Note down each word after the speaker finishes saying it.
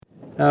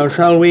Now,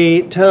 shall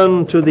we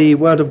turn to the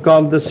Word of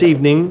God this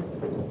evening?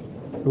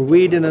 We'll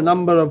read in a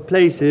number of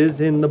places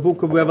in the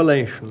book of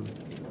Revelation.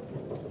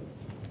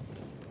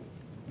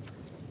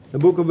 The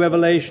book of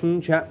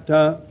Revelation,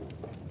 chapter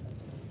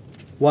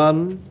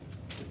 1.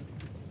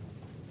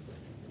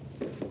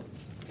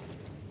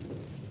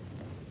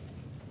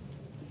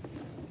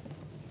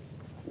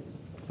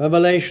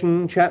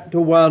 Revelation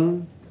chapter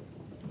 1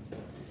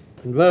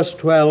 and verse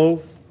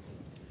 12.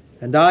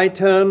 And I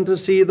turned to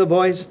see the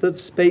voice that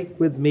spake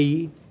with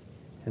me,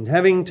 and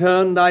having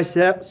turned I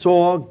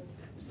saw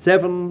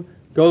 7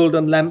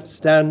 golden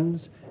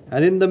lampstands,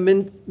 and in the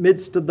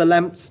midst of the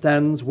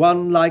lampstands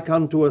one like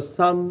unto a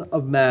son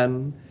of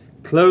man,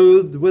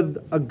 clothed with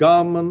a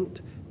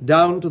garment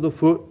down to the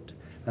foot,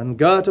 and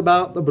girt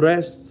about the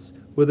breasts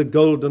with a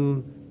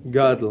golden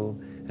girdle.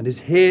 And his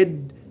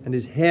head and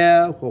his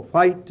hair were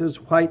white as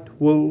white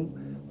wool,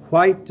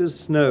 white as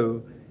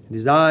snow, and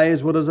his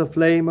eyes were as a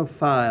flame of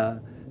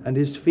fire, and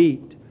his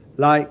feet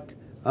like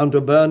unto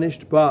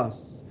burnished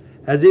brass,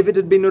 as if it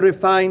had been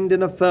refined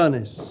in a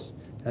furnace,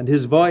 and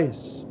his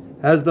voice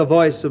as the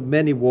voice of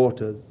many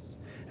waters.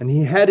 And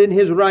he had in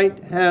his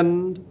right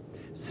hand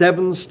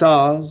 7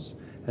 stars,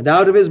 and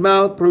out of his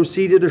mouth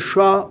proceeded a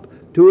sharp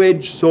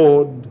 2-edged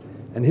sword,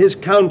 and his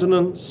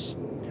countenance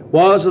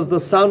was as the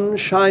sun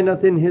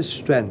shineth in his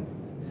strength.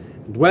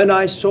 And when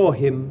I saw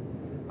him,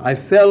 I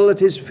fell at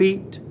his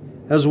feet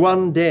as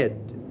one dead.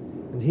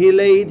 And he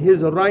laid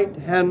his right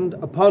hand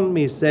upon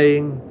me,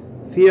 saying,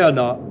 Fear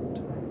not,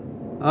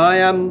 I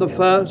am the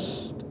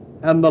first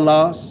and the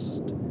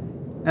last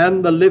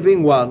and the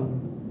living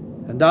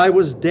one, and I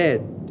was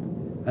dead,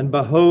 and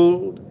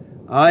behold,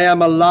 I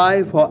am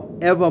alive for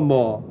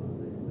evermore,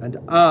 and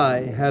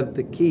I have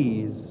the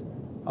keys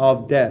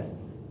of death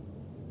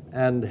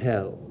and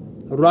hell.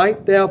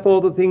 Write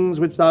therefore the things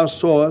which thou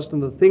sawest,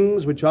 and the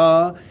things which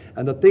are,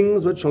 and the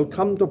things which shall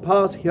come to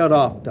pass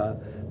hereafter,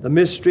 the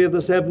mystery of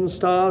the 7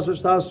 stars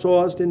which thou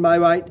sawest in my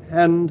right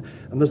hand,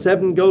 and the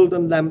 7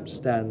 golden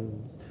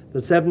lampstands. The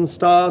 7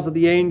 stars are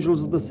the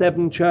angels of the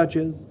 7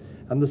 churches,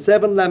 and the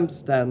 7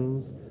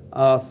 lampstands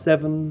are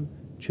 7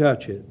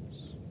 churches.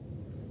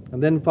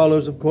 And then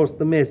follows, of course,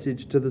 the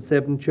message to the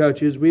 7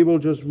 churches. We will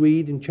just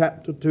read in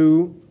chapter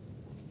 2,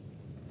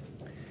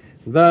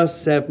 verse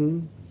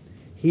 7,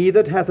 He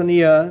that hath an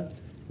ear,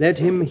 let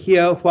him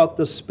hear what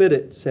the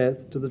Spirit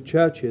saith to the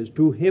churches.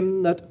 To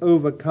him that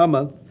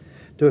overcometh,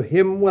 to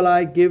him will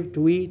I give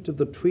to eat of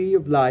the tree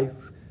of life,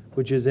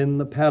 which is in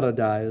the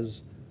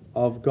paradise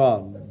of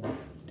God.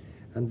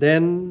 And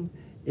then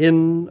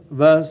in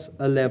verse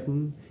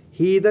 11,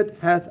 He that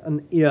hath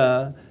an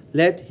ear,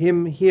 let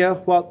him hear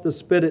what the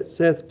Spirit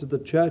saith to the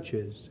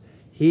churches.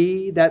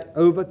 He that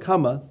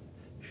overcometh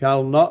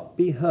shall not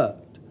be hurt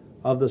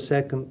of the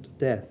second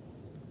death.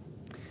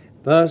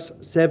 Verse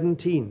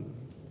 17,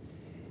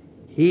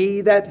 He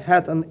that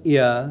hath an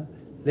ear,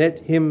 let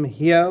him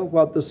hear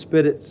what the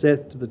Spirit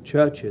saith to the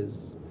churches.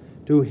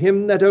 To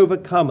him that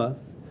overcometh,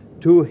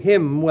 to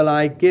him will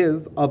I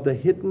give of the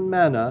hidden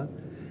manna,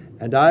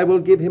 and I will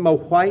give him a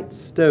white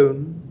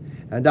stone,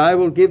 and I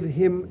will give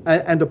him,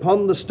 and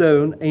upon the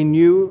stone a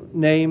new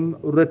name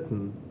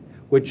written,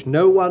 which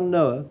no one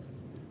knoweth,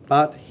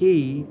 but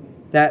he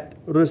that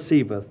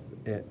receiveth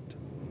it.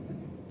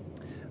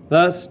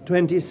 Verse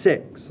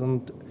 26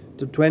 and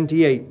to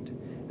 28,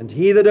 And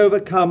he that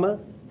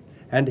overcometh,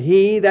 and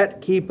he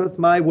that keepeth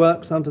my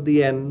works unto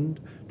the end,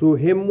 to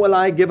him will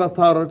I give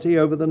authority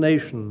over the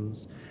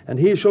nations, and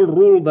he shall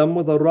rule them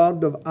with a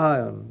rod of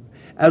iron.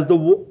 As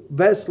the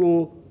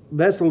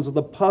vessels of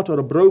the potter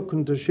are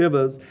broken to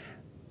shivers,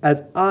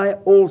 as I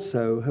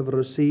also have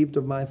received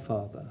of my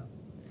Father.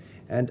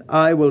 And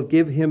I will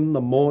give him the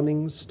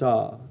morning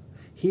star.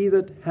 He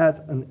that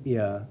hath an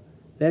ear,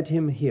 let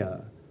him hear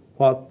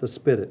what the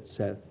Spirit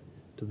saith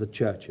to the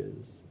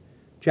churches.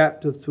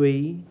 Chapter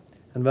 3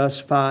 and verse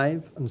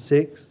 5 and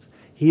 6,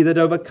 He that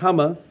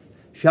overcometh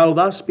shall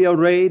thus be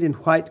arrayed in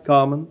white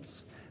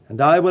garments,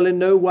 and I will in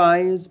no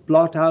wise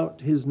blot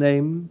out his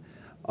name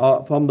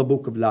from the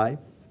book of life,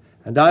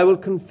 and I will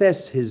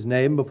confess his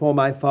name before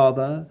my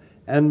Father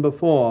and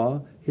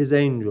before his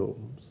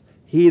angels.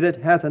 He that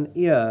hath an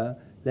ear,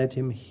 let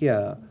him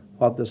hear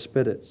what the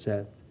Spirit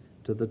saith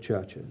to the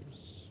churches.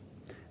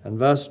 And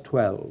verse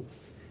 12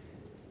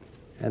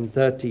 and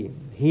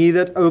 13, He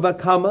that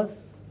overcometh,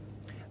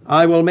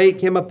 I will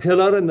make him a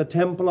pillar in the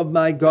temple of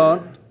my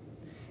God,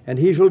 and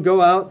he shall go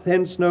out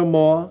thence no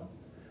more.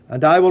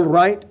 And I will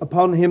write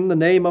upon him the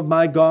name of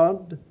my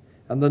God,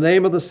 and the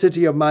name of the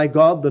city of my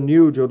God, the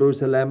new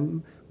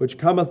Jerusalem, which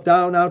cometh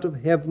down out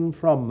of heaven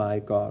from my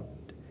God,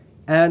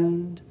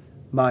 and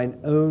mine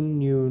own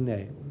new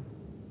name.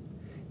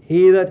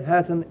 He that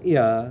hath an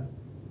ear,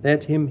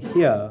 let him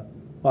hear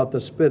what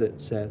the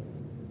Spirit saith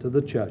to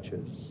the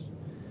churches.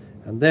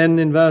 And then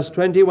in verse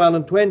 21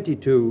 and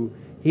 22,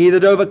 He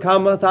that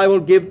overcometh I will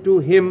give to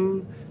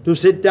him to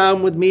sit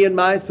down with me in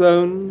my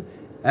throne,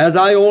 as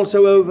I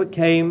also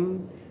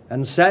overcame,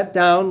 and sat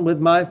down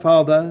with my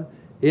Father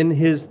in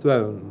his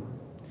throne.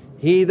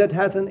 He that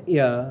hath an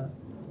ear,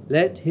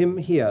 let him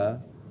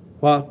hear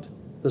what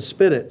the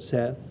Spirit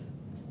saith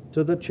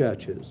to the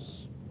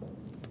churches.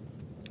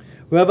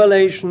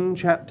 Revelation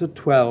chapter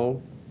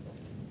 12,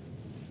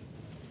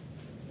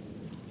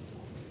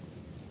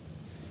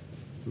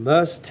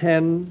 verse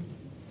 10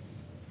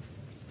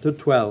 to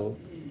 12.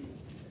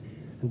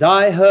 And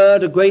I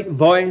heard a great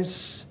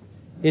voice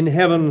in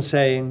heaven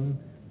saying,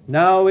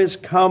 Now is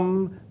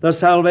come the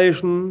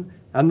salvation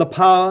and the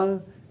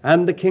power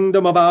and the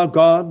kingdom of our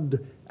God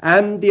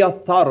and the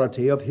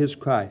authority of his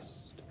Christ.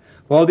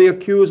 For the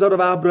accuser of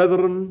our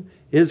brethren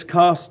is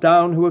cast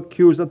down, who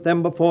accuseth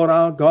them before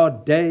our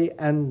God day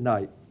and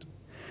night.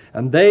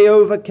 And they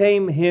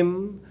overcame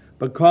him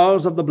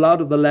because of the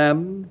blood of the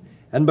Lamb,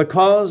 and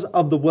because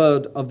of the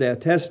word of their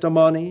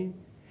testimony,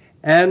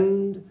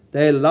 and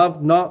they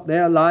loved not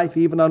their life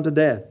even unto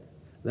death.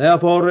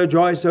 Therefore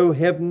rejoice, O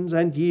heavens,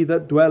 and ye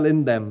that dwell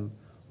in them.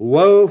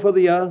 Woe for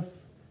the earth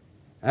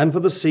and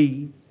for the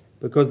sea,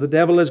 because the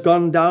devil is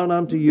gone down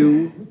unto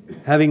you,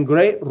 having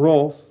great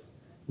wrath,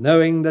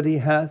 knowing that he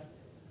hath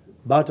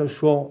but a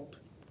short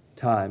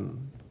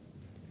time.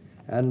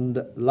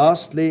 And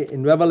lastly,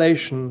 in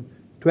Revelation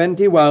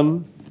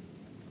 21,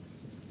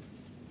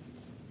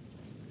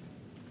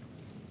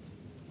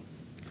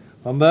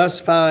 from verse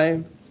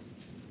 5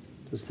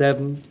 to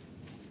 7,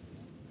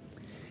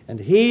 And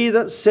he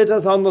that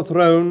sitteth on the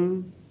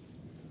throne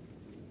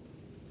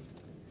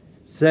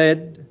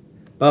said,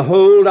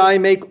 Behold, I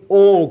make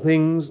all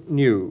things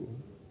new.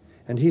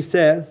 And he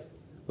saith,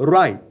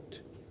 Write,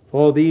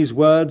 for these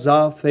words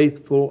are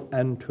faithful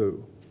and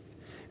true.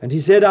 And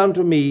he said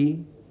unto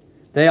me,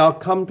 They are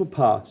come to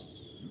pass.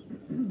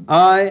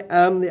 I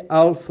am the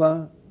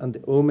Alpha and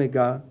the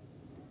Omega,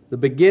 the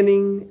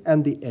beginning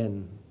and the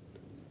end.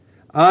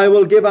 I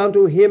will give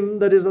unto him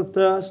that is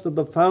athirst of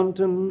the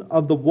fountain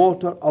of the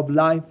water of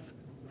life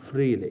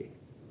freely.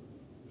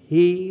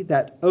 He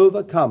that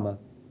overcometh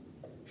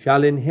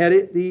shall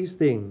inherit these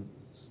things,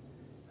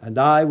 and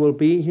I will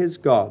be his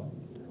God,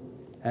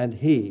 and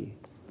he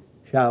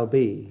shall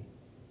be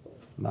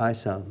my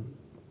son.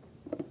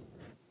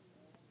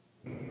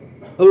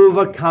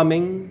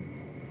 Overcoming,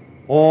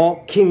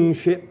 or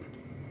kingship,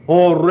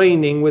 or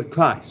reigning with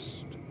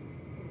Christ.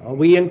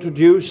 We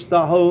introduced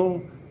the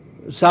whole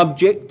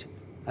subject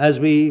as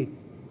we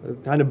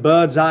kind of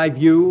bird's eye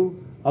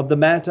view of the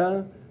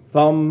matter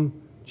from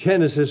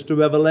Genesis to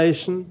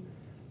Revelation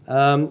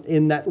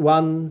in that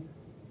one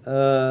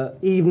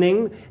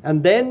evening,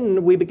 and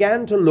then we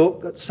began to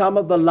look at some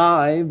of the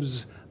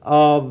lives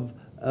of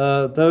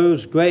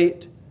those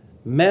great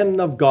men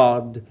of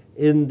God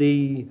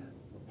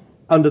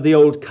under the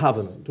Old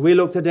Covenant. We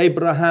looked at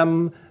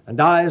Abraham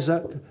and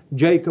Isaac,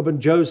 Jacob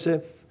and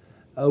Joseph.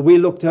 We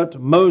looked at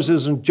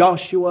Moses and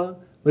Joshua.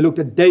 We looked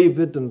at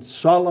David and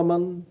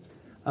Solomon.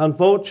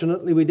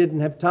 Unfortunately, we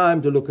didn't have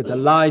time to look at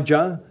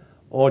Elijah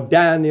or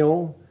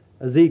Daniel,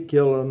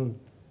 Ezekiel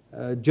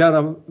and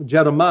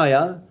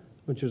Jeremiah,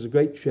 which is a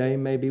great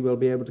shame. Maybe we'll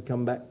be able to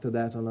come back to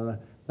that on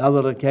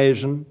another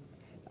occasion.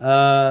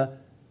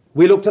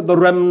 We looked at the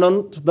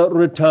remnant that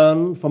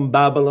returned from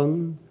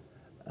Babylon,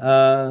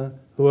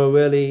 who are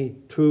really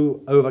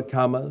true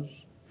overcomers.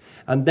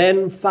 And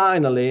then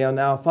finally, on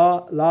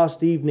our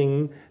last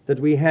evening that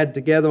we had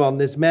together on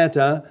this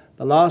matter,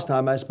 the last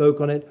time I spoke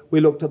on it,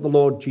 we looked at the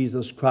Lord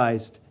Jesus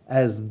Christ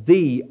as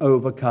the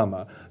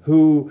overcomer,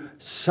 who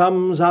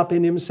sums up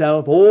in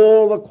himself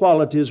all the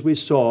qualities we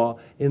saw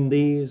in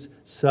these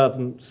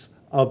servants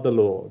of the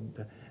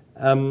Lord.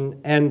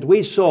 And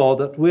we saw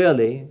that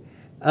really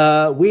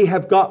we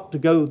have got to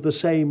go the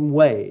same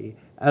way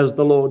as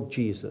the Lord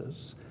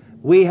Jesus.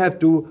 We have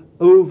to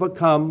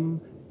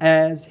overcome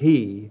as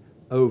he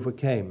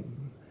overcame.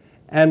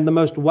 And the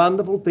most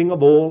wonderful thing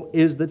of all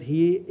is that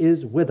he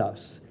is with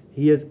us.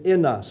 He is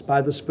in us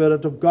by the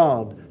Spirit of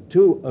God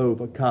to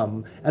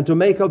overcome and to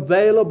make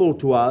available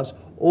to us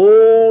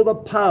all the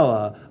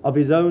power of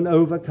his own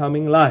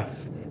overcoming life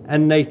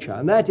and nature.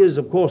 And that is,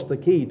 of course, the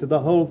key to the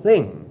whole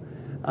thing.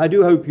 I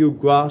do hope you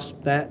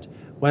grasped that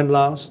when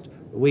last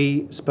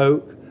we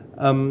spoke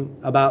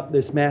about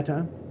this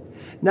matter.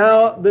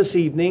 Now, this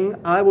evening,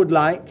 I would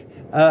like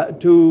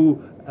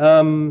to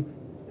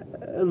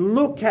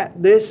look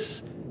at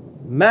this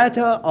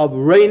matter of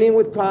reigning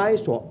with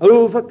Christ, or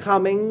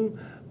overcoming,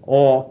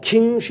 or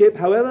kingship,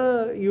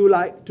 however you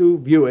like to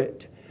view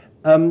it,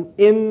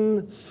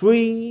 in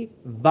three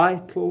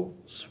vital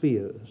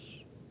spheres.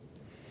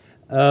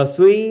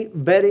 Three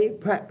very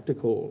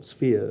practical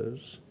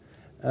spheres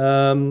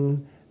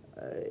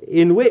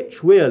in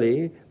which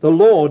really the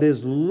Lord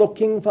is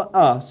looking for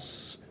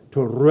us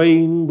to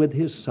reign with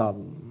his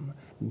Son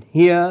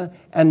here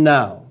and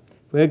now.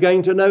 We're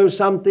going to know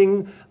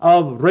something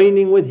of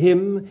reigning with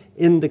him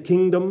in the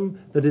kingdom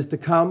that is to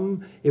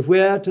come. If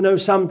we're to know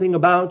something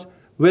about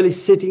really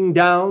sitting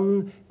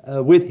down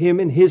with him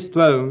in his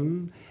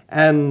throne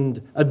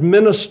and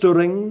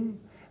administering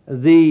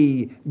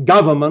the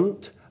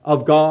government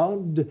of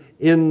God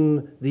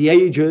in the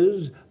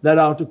ages that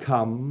are to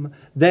come,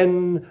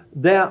 then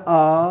there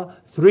are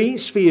three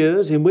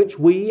spheres in which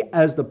we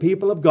as the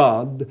people of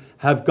God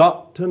have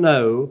got to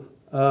know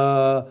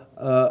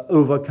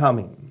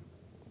overcoming.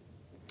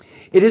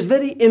 It is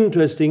very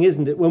interesting,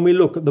 isn't it, when we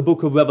look at the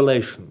book of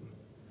Revelation.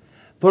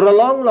 For a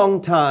long,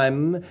 long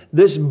time,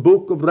 this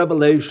book of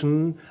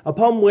Revelation,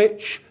 upon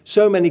which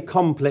so many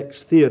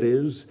complex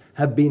theories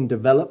have been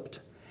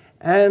developed,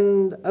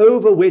 and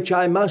over which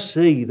I must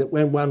say that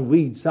when one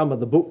reads some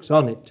of the books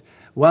on it,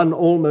 one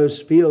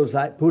almost feels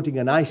like putting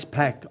an ice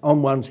pack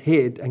on one's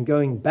head and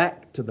going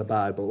back to the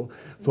Bible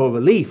for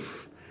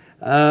relief.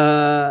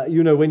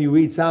 When you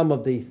read some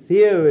of the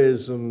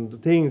theories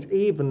and things,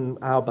 even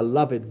our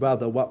beloved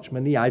brother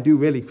Watchman Nee, I do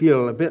really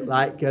feel a bit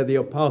like the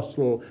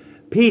Apostle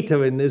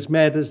Peter in this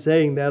matter,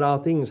 saying there are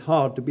things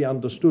hard to be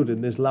understood in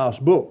this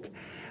last book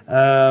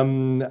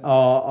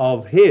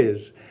of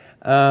his.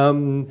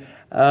 Well,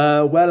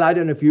 I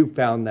don't know if you've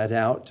found that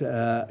out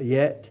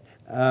yet.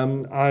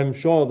 I'm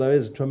sure there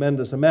is a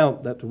tremendous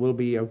amount that will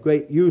be of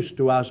great use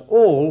to us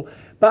all,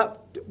 but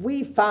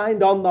we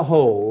find on the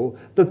whole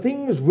the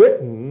things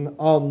written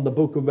on the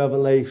book of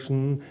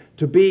Revelation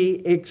to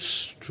be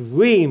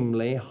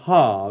extremely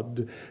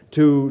hard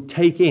to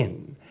take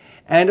in.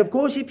 And of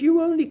course, if you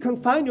only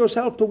confine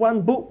yourself to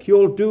one book,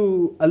 you'll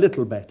do a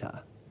little better.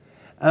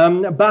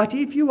 But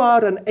if you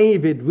are an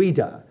avid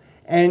reader,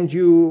 and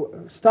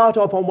you start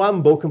off on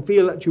one book and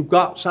feel that you've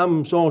got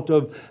some sort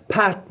of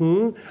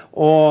pattern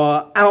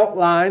or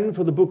outline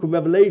for the book of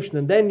Revelation,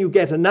 and then you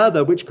get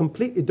another which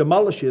completely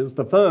demolishes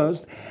the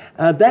first,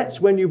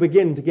 that's when you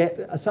begin to get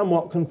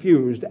somewhat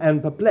confused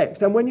and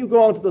perplexed. And when you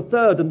go on to the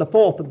third and the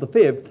fourth and the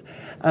fifth,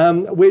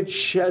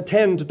 which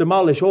tend to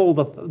demolish all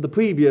the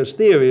previous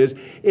theories,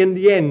 in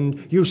the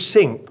end you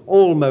sink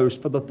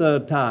almost for the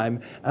third time,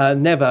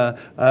 never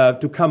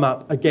to come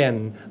up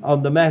again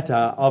on the matter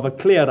of a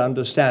clear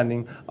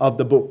understanding of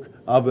the book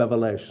of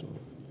Revelation.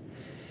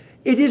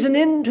 It is an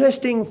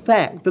interesting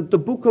fact that the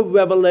book of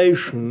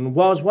Revelation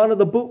was one of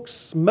the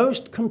books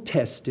most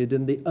contested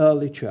in the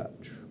early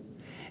church.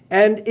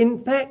 And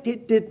in fact,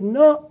 it did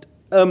not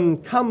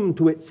come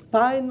to its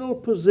final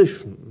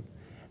position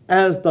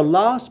as the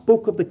last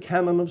book of the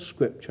canon of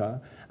Scripture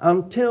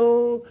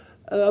until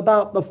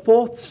about the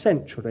 4th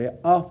century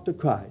after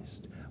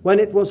Christ, when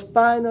it was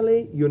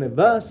finally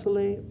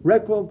universally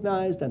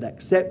recognized and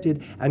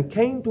accepted and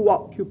came to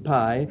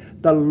occupy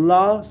the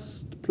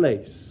last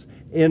place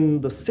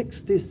in the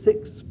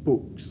 66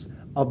 books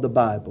of the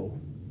Bible.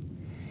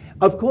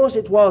 Of course,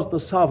 it was the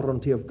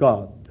sovereignty of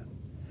God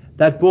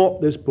that brought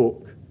this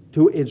book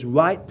to its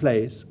right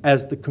place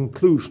as the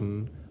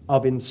conclusion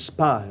of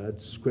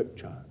inspired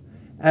Scripture,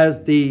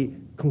 as the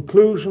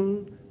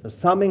conclusion, the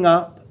summing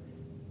up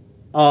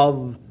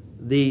of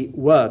the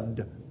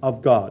Word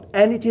of God.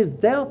 And it is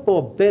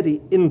therefore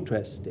very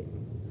interesting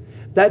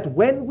that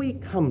when we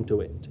come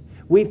to it,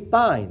 we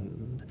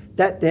find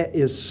that there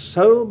is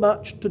so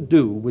much to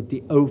do with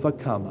the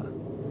overcomer.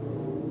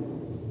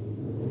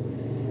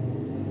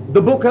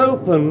 The book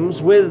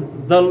opens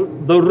with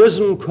the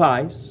risen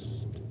Christ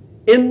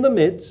in the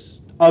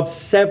midst of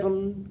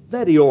 7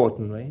 very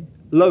ordinary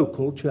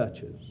local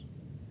churches.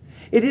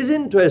 It is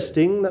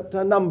interesting that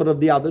a number of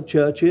the other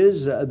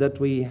churches that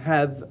we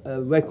have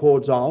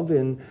records of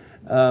in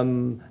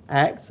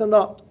Acts are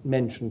not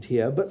mentioned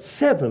here, but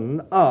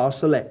 7 are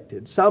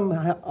selected. Some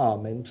are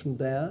mentioned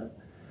there,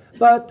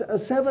 but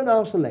 7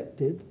 are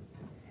selected,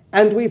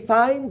 and we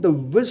find the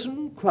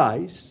risen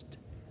Christ,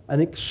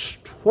 an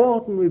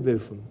extraordinary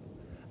vision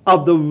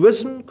of the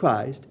risen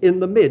Christ in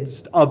the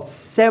midst of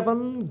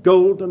 7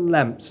 golden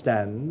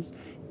lampstands,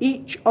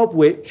 each of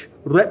which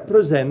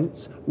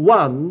represents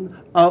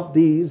one of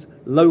these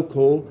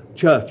local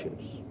churches.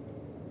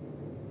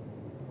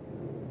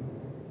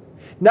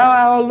 Now,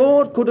 our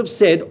Lord could have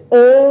said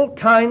all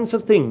kinds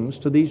of things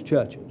to these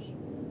churches,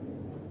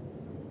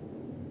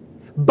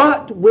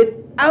 but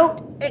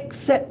without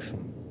exception,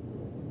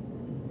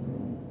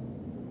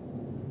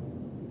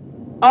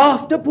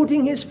 after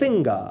putting his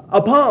finger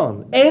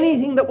upon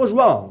anything that was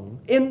wrong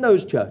in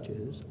those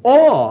churches,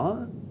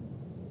 or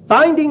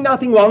finding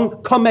nothing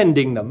wrong,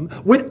 commending them,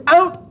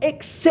 without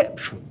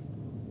exception,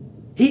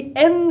 he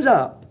ends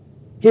up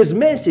his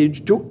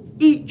message to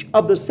each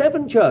of the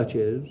 7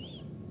 churches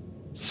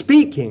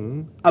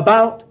speaking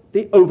about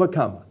the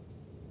overcomer.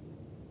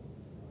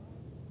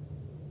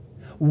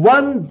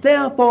 One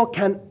therefore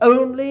can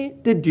only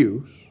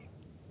deduce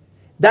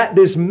that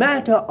this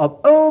matter of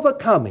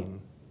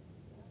overcoming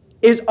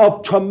is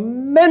of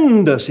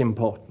tremendous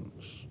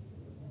importance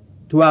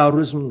to our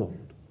risen Lord.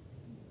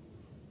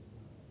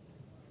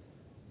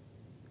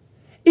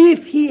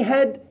 If he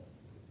had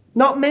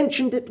not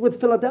mentioned it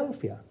with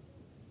Philadelphia,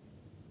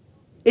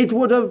 it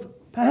would have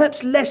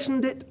perhaps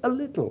lessened it a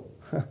little.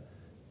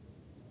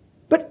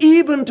 But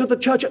even to the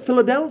church at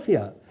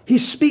Philadelphia, he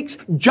speaks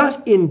just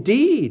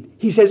indeed,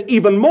 he says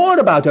even more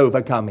about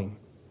overcoming.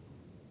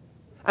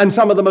 And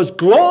some of the most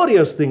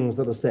glorious things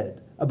that are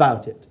said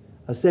about it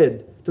are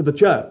said to the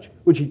church,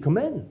 which he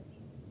commends.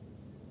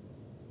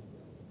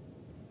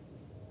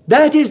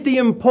 That is the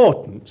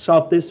importance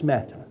of this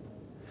matter.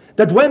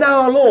 That when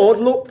our Lord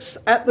looks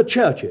at the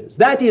churches,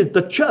 that is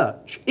the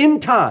church in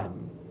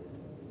time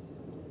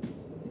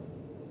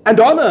and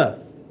on earth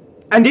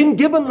and in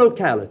given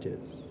localities,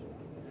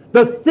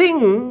 The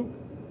thing,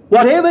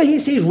 whatever he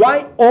sees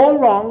right or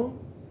wrong,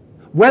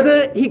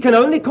 whether he can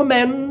only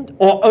commend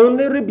or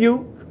only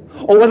rebuke,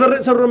 or whether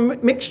it's a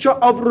mixture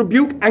of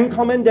rebuke and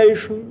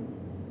commendation,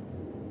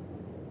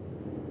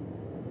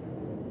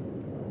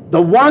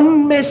 the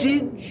one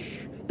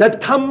message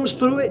that comes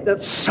through it,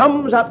 that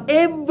sums up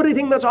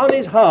everything that's on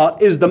his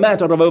heart, is the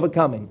matter of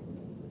overcoming.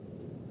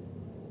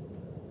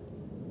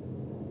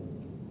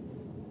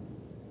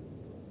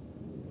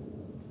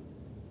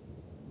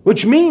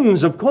 Which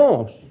means, of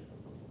course,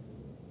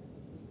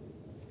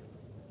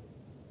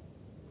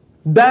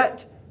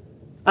 that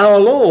our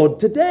Lord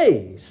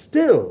today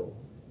still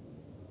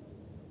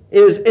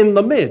is in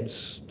the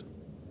midst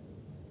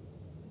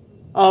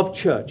of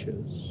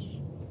churches,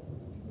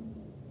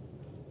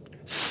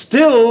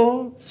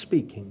 still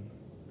speaking,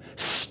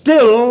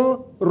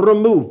 still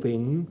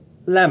removing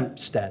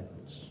lampstands,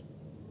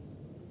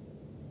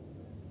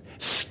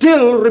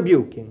 still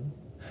rebuking,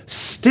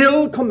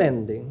 still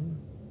commending,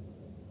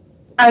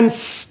 and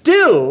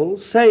still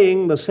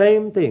saying the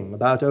same thing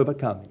about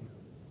overcoming.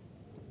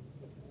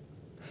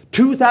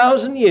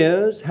 2,000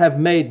 years have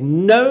made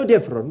no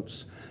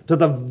difference to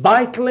the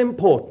vital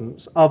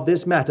importance of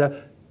this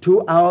matter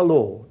to our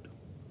Lord,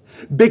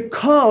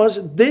 because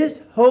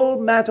this whole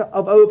matter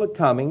of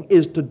overcoming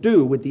is to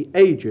do with the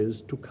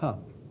ages to come.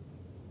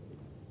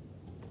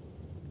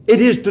 It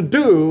is to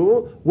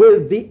do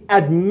with the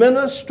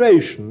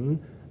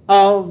administration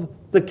of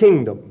the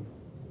kingdom.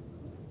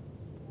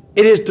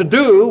 It is to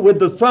do with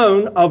the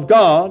throne of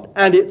God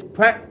and its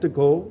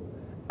practical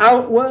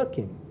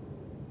outworking.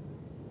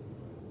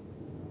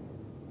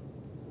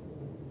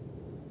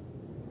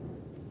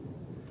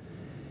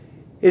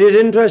 It is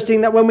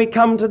interesting that when we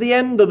come to the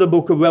end of the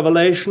book of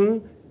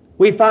Revelation,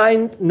 we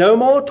find no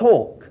more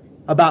talk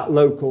about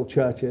local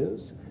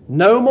churches,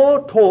 no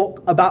more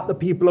talk about the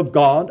people of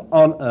God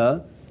on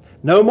earth,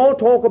 no more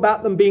talk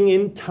about them being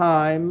in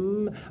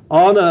time,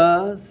 on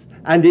earth,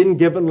 and in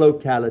given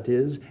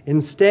localities.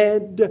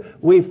 Instead,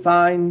 we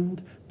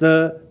find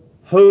the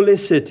holy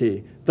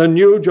city, the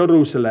New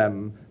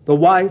Jerusalem, the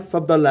wife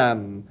of the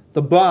Lamb,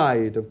 the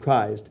bride of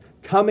Christ,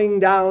 coming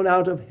down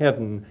out of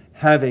heaven,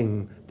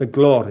 having the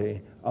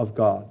glory of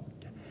God.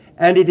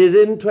 And it is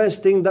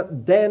interesting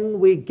that then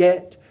we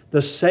get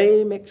the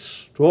same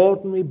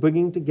extraordinary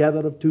bringing together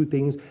of two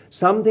things,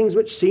 some things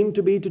which seem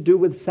to be to do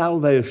with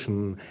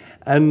salvation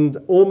and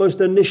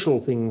almost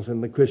initial things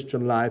in the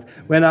Christian life,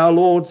 when our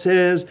Lord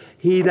says,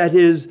 "He that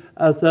is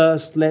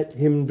athirst, let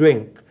him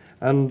drink,"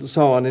 and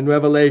so on in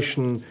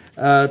Revelation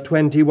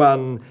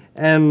 21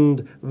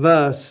 and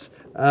verse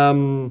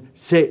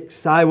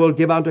 6, "I will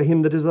give unto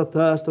him that is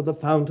athirst of the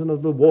fountain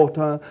of the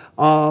water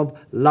of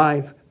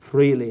life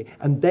freely."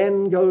 And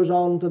then goes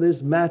on to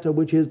this matter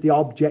which is the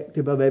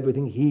objective of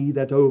everything. "He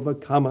that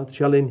overcometh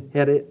shall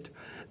inherit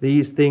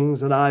these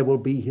things, and I will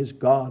be his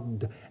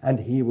God, and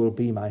he will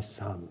be my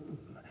son."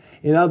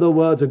 In other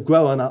words, a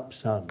grown-up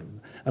son,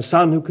 a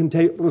son who can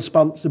take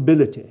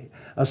responsibility,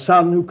 a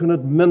son who can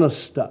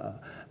administer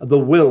the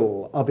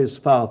will of his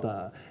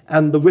father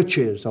and the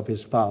riches of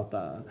his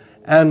father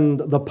and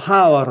the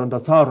power and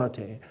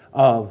authority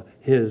of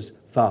his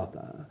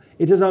father.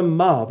 It is a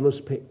marvelous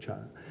picture.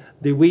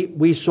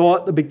 We saw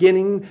at the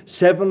beginning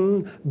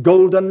 7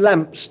 golden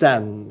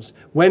lampstands.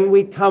 When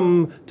we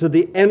come to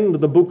the end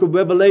of the book of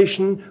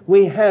Revelation,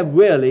 we have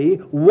really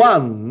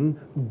one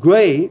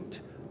great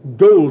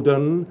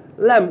golden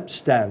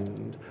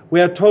lampstand.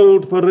 We are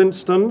told, for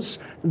instance,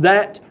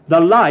 that the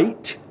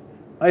light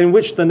in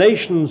which the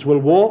nations will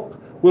walk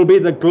will be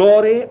the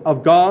glory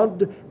of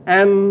God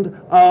and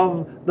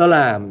of the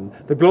Lamb.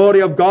 The glory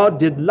of God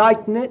did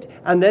lighten it,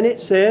 and then it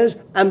says,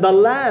 "And the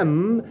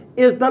Lamb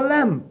is the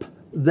lamp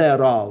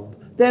thereof."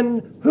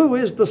 Then who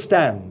is the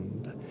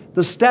stand?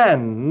 The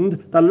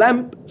stand, the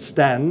lamp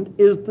stand,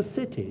 is the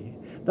city.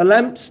 The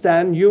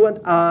lampstand, you and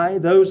I,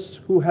 those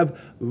who have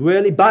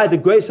really, by the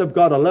grace of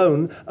God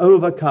alone,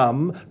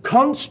 overcome,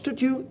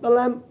 constitute the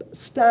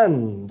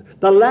lampstand.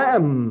 The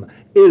Lamb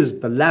is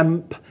the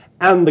lamp,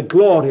 and the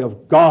glory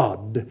of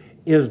God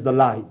is the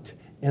light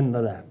in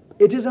the lamp.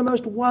 It is a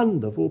most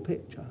wonderful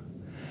picture.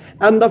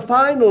 And the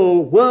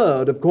final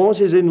word, of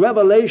course, is in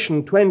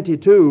Revelation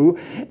 22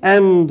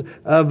 and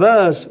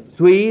verse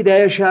 3,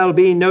 "There shall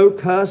be no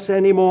curse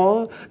any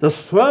more. The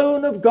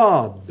throne of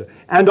God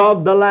and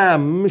of the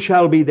Lamb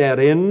shall be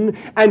therein,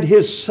 and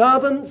his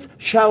servants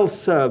shall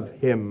serve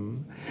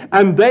him.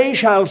 And they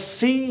shall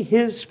see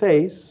his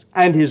face,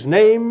 and his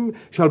name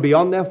shall be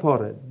on their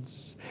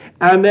foreheads.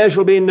 And there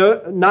shall be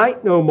no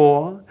night no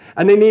more,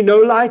 and they need no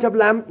light of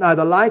lamp,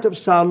 neither light of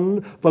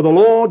sun, for the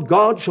Lord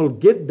God shall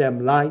give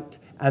them light,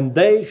 and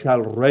they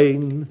shall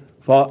reign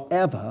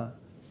forever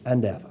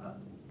and ever."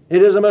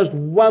 It is a most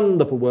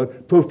wonderful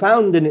word,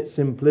 profound in its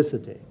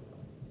simplicity,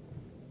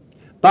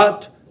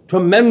 but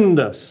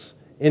tremendous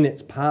in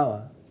its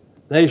power.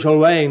 They shall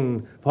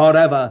reign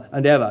forever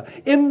and ever.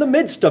 In the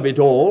midst of it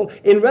all,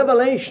 in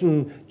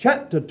Revelation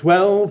chapter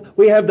 12,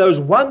 we have those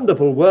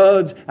wonderful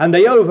words, "And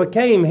they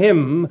overcame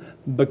him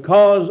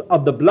because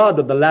of the blood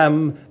of the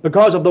Lamb,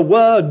 because of the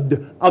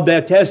word of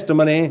their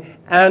testimony,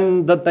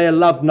 and that they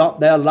loved not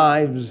their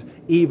lives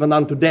even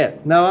unto death.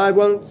 Now, I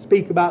won't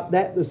speak about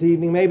that this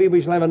evening. Maybe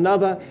we shall have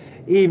another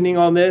evening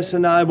on this,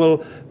 and I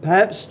will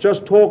perhaps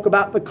just talk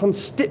about the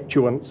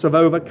constituents of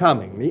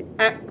overcoming, the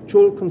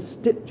actual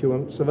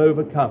constituents of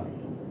overcoming.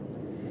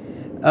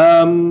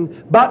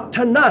 But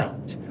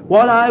tonight,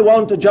 what I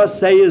want to just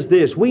say is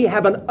this. We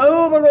have an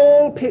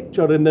overall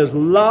picture in this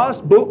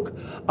last book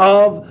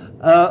of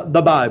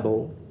the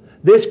Bible,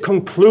 this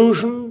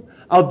conclusion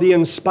of the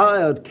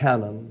inspired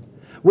canon.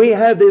 We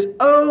have this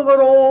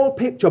overall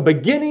picture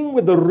beginning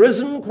with the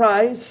risen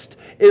Christ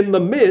in the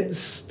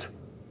midst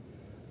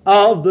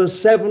of the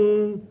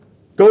 7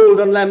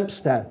 golden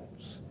lampstands,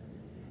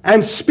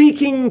 and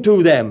speaking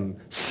to them,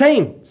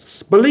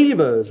 saints,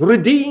 believers,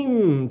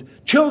 redeemed,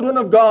 children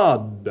of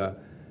God,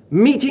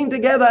 meeting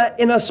together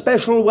in a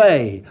special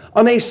way,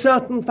 on a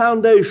certain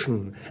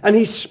foundation. And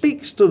he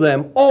speaks to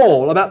them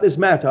all about this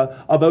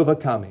matter of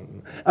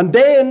overcoming. And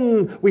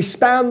then we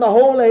span the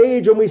whole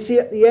age, and we see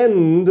at the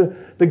end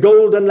the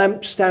golden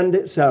lampstand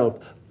itself.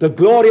 The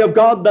glory of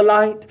God, the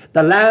light,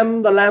 the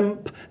Lamb, the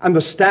lamp, and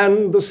the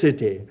stand, the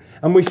city.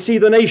 And we see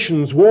the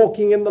nations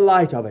walking in the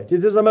light of it.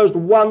 It is a most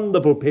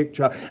wonderful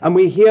picture. And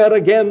we hear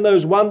again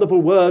those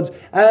wonderful words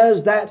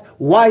as that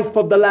wife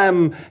of the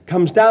Lamb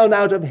comes down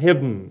out of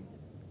heaven.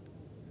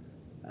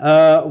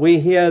 We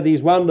hear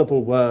these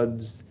wonderful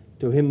words,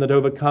 to him that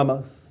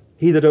overcometh,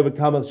 he that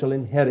overcometh shall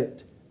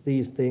inherit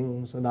these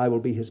things, and I will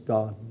be his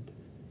God,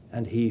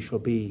 and he shall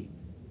be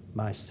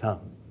my son.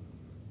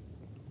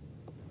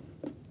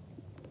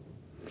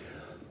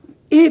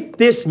 If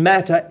this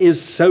matter is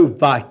so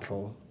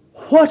vital,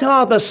 what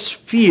are the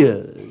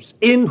spheres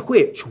in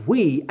which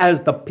we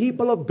as the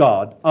people of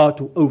God are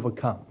to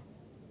overcome?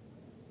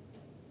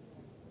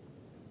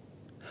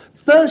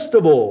 First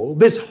of all,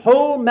 this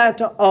whole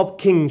matter of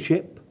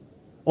kingship,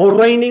 or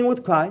reigning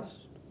with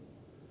Christ,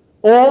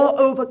 or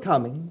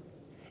overcoming,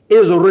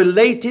 is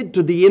related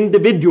to the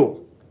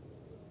individual.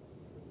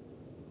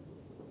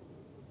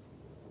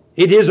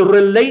 It is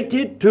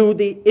related to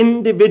the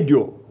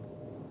individual.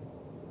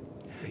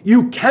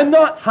 You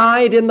cannot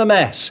hide in the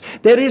mass.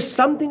 There is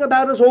something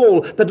about us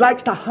all that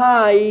likes to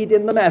hide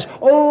in the mass.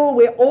 Oh,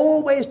 we're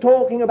always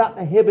talking about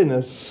the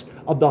heaviness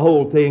of the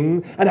whole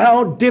thing and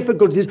how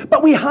difficult it is,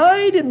 but we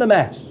hide in the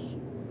mass.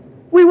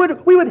 We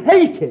would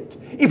hate it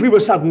if we were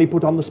suddenly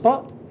put on the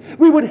spot.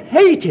 We would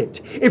hate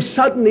it if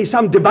suddenly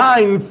some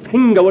divine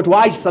finger were to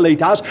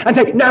isolate us and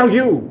say, now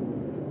you.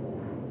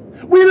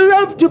 We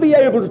love to be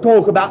able to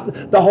talk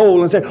about the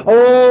whole and say,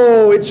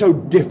 oh, it's so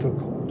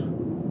difficult.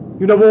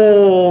 You know,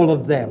 all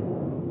of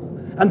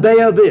them. And they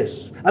are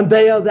this, and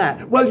they are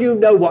that. Well, you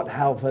know what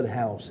Halford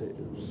House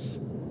is.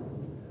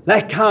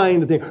 That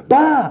kind of thing.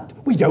 But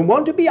we don't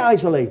want to be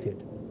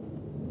isolated.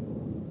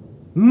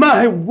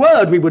 My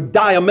word, we would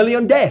die a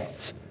million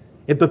deaths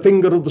if the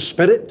finger of the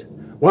Spirit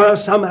were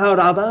somehow or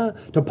other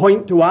to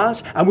point to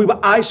us, and we were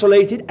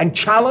isolated and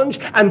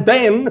challenged, and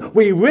then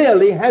we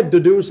really had to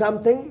do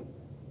something.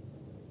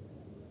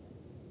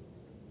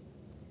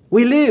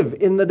 We live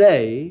in the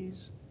days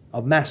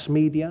of mass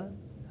media,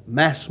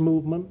 mass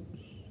movements.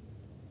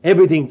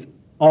 Everything's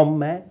en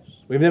masse.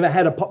 We've never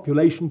had a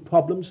population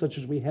problem such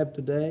as we have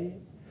today.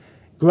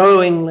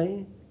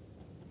 Growingly,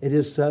 it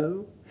is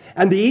so.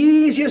 And the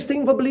easiest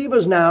thing for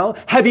believers now,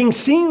 having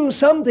seen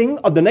something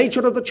of the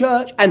nature of the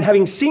church and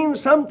having seen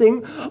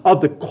something of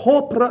the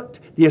corporate,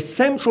 the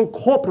essential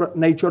corporate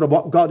nature of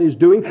what God is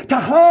doing, to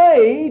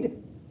hide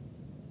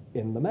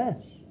in the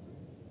mass.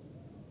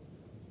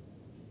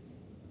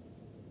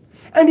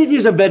 And it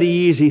is a very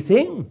easy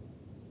thing.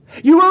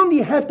 You only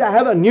have to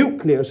have a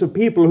nucleus of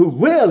people who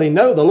really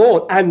know the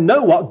Lord and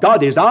know what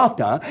God is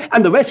after,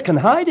 and the rest can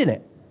hide in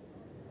it.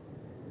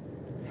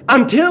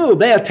 Until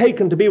they are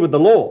taken to be with the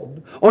Lord,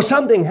 or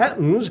something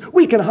happens,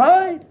 we can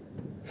hide.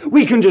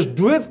 We can just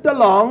drift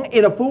along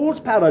in a fool's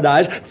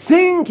paradise,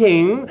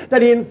 thinking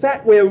that in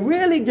fact we're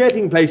really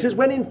getting places,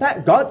 when in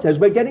fact God says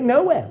we're getting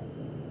nowhere.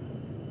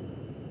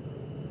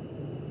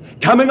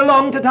 Coming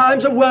along to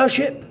times of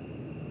worship,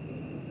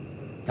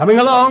 coming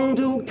along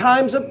to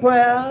times of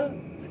prayer,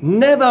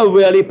 never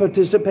really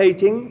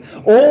participating,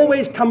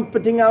 always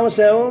comforting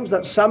ourselves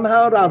that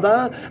somehow or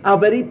other our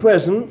very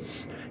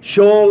presence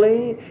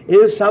surely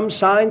is some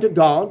sign to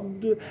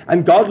God,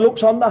 and God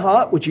looks on the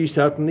heart, which he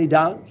certainly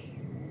does,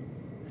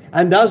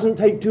 and doesn't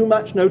take too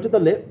much note of the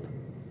lip.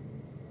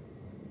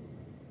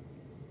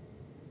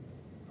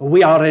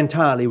 We are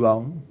entirely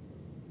wrong.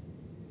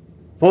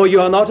 For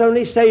you are not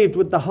only saved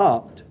with the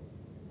heart,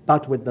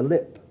 but with the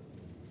lip.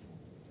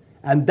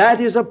 And that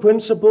is a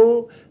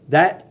principle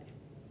that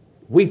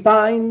we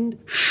find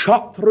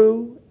shot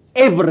through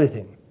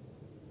everything.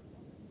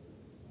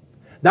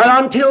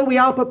 That until we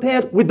are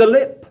prepared with the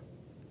lip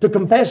to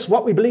confess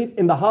what we believe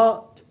in the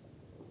heart,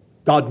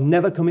 God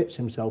never commits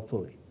himself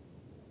fully.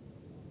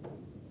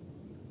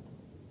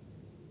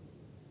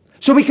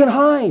 So we can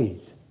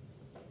hide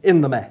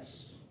in the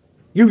mass.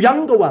 You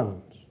younger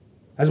ones,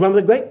 as one of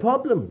the great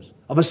problems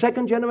of a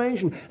second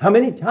generation. How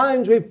many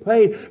times we've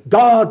prayed,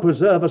 God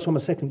preserve us from a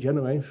second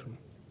generation.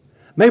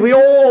 May we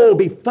all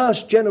be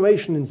first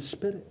generation in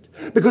spirit.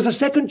 Because the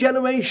second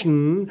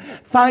generation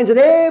finds that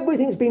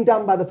everything's been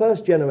done by the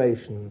first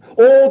generation.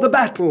 All the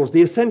battles,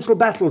 the essential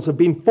battles, have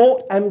been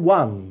fought and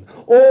won.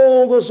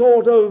 All the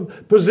sort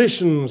of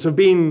positions have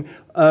been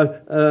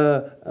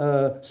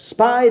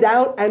spied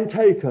out and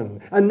taken.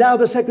 And now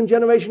the second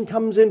generation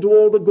comes into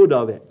all the good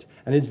of it.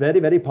 And it's very,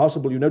 very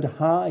possible, to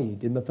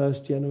hide in the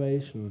first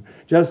generation.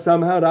 Just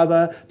somehow or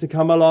other to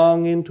come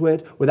along into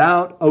it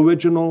without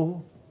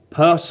original,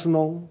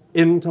 personal,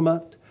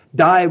 intimate,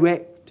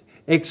 direct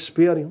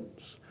experience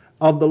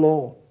of the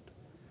Lord.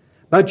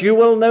 But you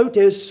will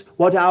notice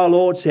what our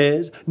Lord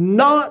says,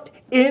 not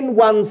in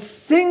one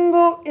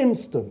single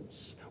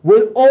instance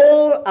will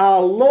all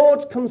our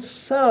Lord's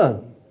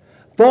concern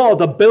for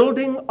the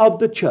building of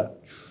the church,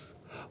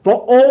 for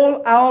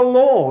all our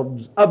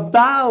Lord's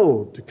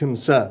avowed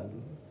concern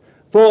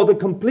for the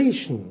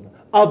completion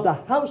of the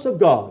house of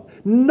God,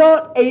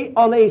 not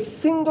on a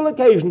single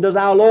occasion does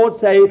our Lord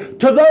say,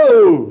 to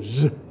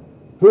those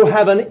who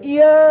have an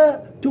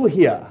ear to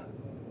hear,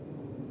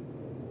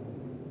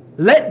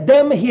 let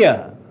them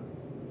hear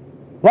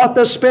what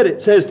the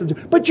Spirit says to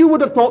them. But you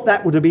would have thought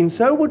that would have been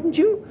so, wouldn't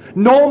you?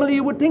 Normally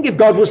you would think if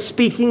God was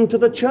speaking to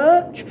the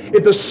church,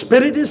 if the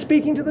Spirit is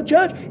speaking to the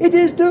church, it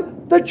is to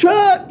the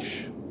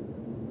church.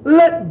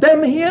 Let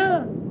them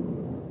hear.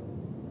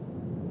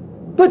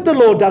 But the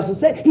Lord doesn't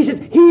say. He says,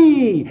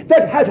 he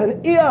that hath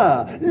an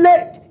ear,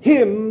 let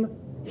him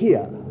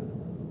hear.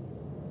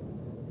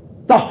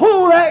 The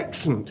whole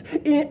accent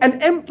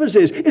and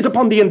emphasis is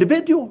upon the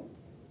individual.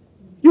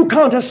 You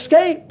can't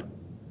escape.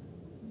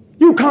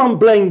 You can't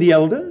blame the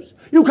elders.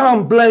 You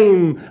can't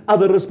blame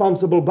other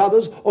responsible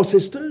brothers or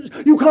sisters.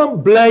 You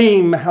can't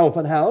blame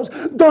Halford House.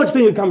 God's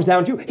finger comes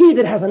down to you. He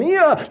that hath an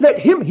ear, let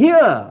him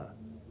hear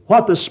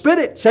what the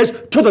Spirit says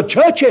to the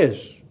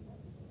churches.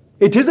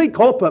 It is a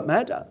corporate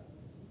matter.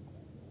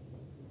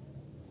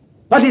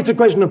 But it's a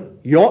question of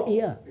your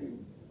ear,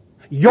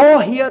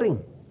 your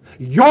hearing,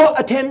 your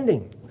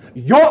attending,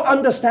 your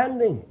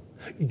understanding,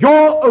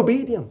 your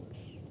obedience.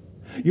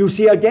 You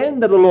see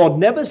again that the Lord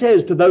never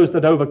says to those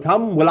that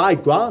overcome, will I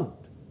grant.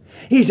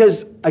 He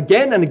says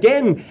again and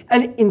again,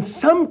 and in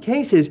some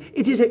cases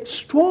it is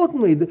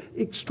extraordinary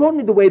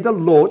the way the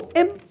Lord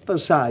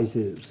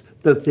emphasizes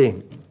the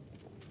thing.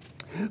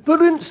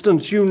 For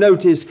instance, you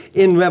notice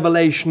in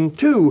Revelation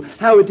 2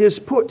 how it is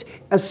put,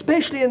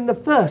 especially in the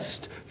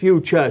first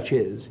few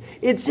churches.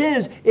 It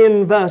says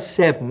in verse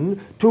 7,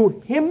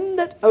 to him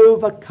that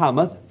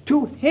overcometh,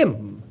 to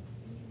him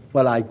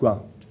will I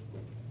grant.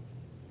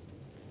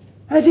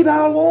 As if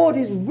our Lord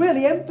is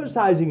really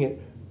emphasizing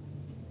it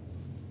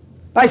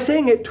by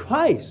saying it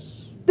twice.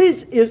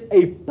 This is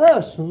a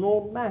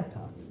personal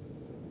matter.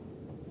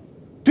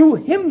 To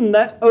him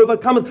that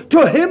overcometh,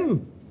 to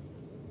him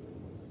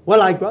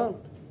will I grant.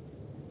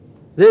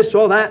 This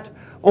or that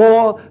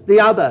or the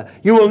other.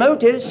 You will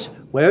notice,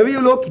 wherever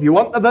you look, if you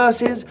want the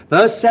verses,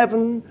 verse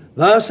 7,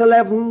 verse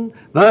 11,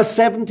 verse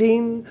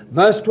 17,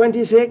 verse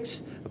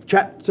 26,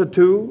 chapter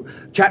 2,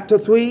 chapter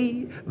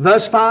 3,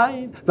 verse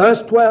 5,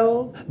 verse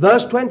 12,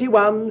 verse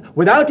 21,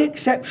 without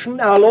exception,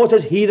 our Lord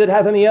says, he that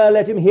hath an ear,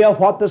 let him hear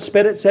what the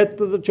Spirit saith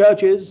to the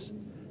churches.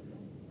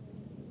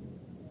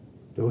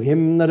 To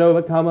him that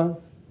overcometh,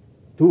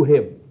 to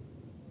him.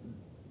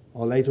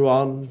 Or later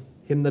on,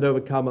 him that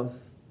overcometh,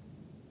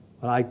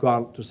 will I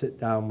grant to sit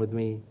down with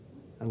me,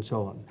 and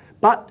so on.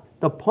 But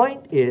the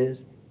point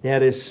is,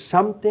 there is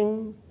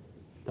something,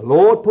 the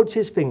Lord puts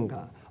his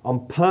finger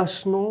on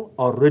personal,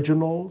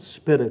 original,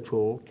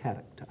 spiritual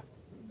character.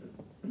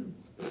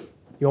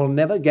 You'll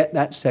never get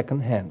that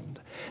second hand.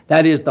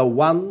 That is the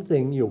one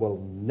thing you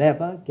will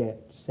never get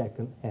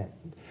second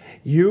hand.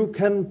 You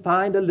can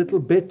find a little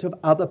bit of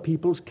other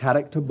people's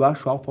character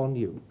brush off on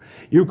you.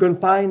 You can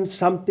find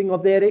something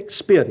of their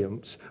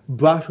experience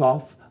brush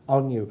off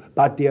on you.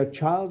 But, dear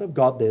child of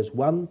God, there's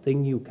one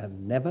thing you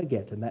can never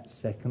get, and that's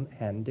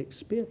second-hand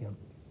experience.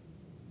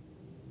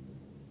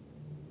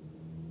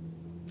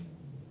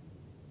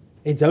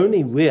 It's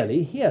only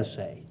really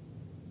hearsay.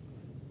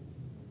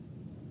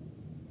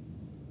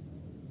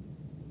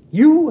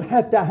 You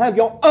have to have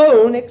your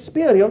own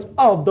experience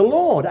of the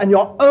Lord and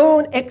your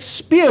own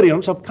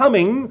experience of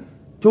coming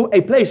to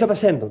a place of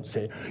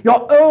ascendancy,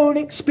 your own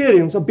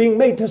experience of being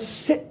made to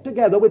sit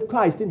together with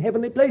Christ in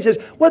heavenly places.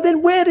 Well,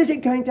 then where is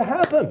it going to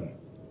happen?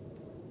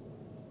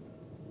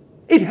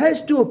 It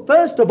has to,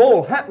 first of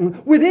all,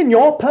 happen within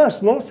your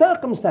personal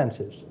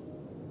circumstances.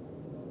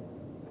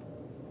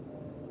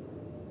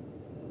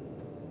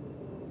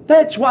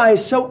 That's why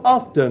so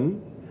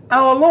often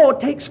our Lord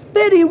takes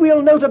very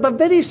real note of the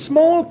very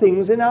small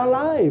things in our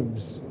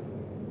lives.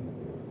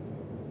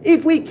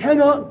 If we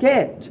cannot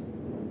get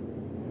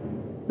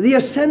the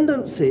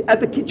ascendancy at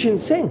the kitchen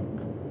sink,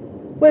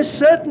 we're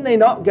certainly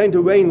not going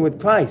to reign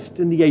with Christ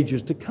in the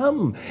ages to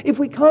come. If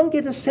we can't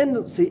get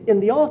ascendancy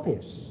in the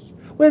office,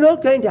 we're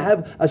not going to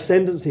have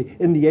ascendancy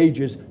in the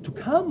ages to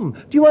come.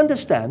 Do you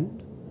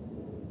understand?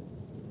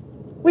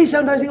 We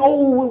sometimes think,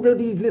 oh, well, they're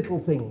these little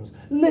things.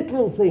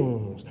 little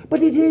things.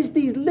 But it is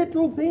these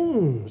little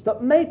things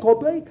that make or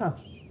break us.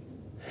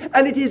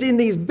 And it is in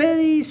these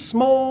very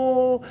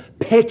small,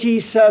 petty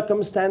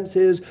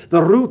circumstances,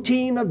 the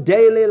routine of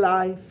daily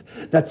life,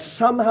 that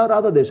somehow or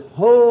other this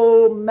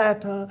whole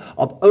matter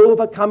of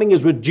overcoming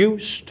is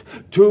reduced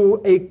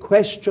to a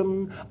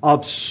question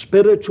of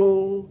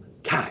spiritual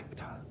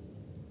character.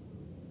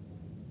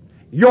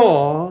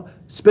 Your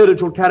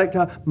spiritual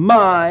character,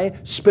 my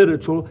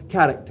spiritual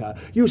character.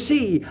 You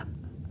see,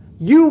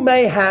 you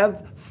may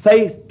have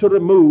faith to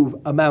remove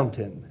a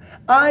mountain.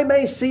 I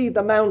may see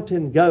the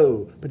mountain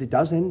go, but it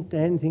doesn't do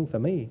anything for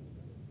me.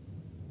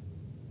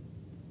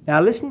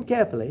 Now listen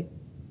carefully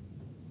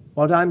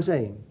what I'm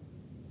saying.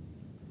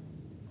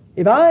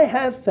 If I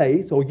have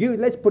faith, or you,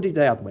 let's put it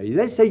the other way,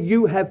 let's say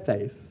you have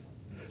faith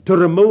to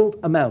remove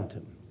a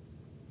mountain,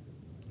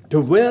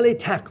 to really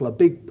tackle a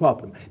big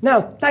problem.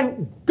 Now,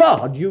 thank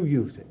God you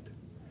use it.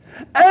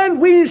 And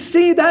we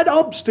see that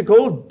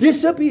obstacle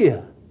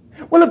disappear.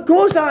 Well, of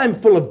course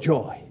I'm full of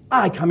joy.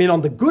 I come in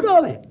on the good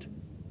of it.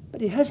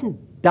 But it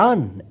hasn't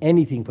done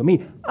anything for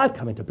me. I've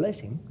come into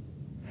blessing.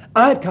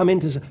 I've come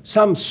into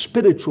some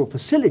spiritual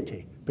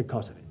facility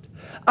because of it.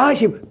 I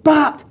see,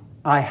 but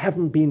I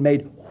haven't been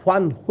made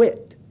one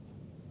whit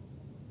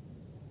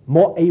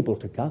more able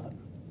to govern.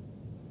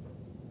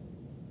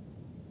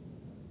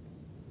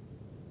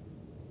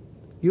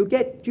 You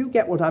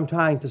get what I'm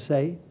trying to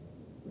say?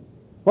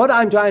 What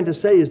I'm trying to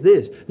say is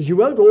this, is you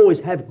won't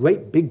always have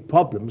great big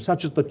problems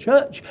such as the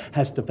church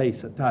has to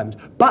face at times,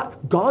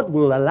 but God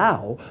will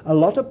allow a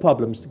lot of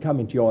problems to come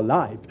into your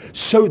life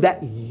so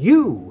that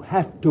you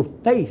have to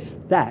face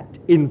that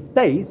in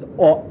faith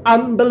or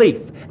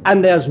unbelief,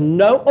 and there's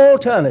no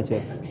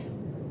alternative.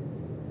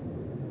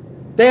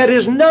 There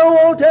is no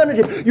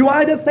alternative. You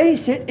either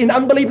face it in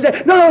unbelief and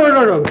say,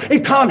 no,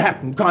 it can't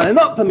happen.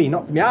 Not for me,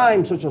 not for me.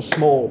 I'm such a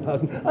small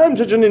person. I'm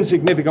such an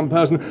insignificant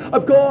person.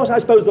 Of course, I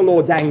suppose the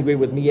Lord's angry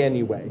with me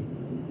anyway.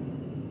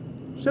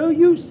 So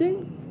you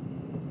sing.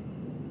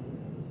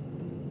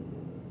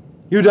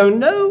 You don't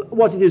know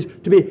what it is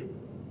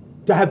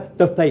to have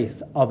the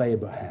faith of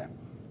Abraham.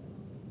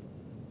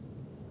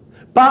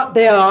 But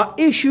there are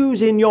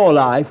issues in your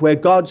life where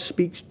God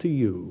speaks to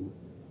you,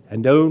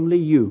 and only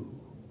you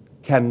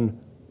can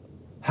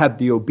have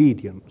the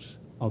obedience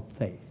of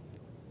faith.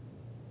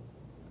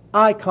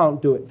 I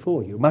can't do it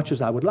for you, much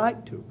as I would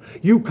like to.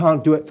 You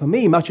can't do it for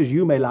me, much as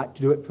you may like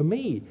to do it for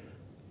me.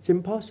 It's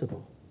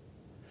impossible.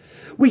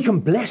 We can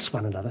bless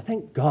one another.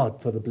 Thank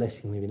God for the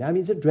blessing we have. I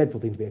mean, it's a dreadful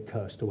thing to be a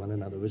curse to one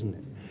another, isn't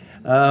it?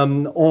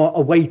 Or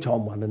a weight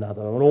on one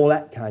another, and all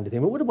that kind of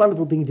thing. But what a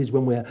wonderful thing it is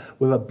when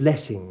we're a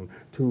blessing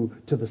to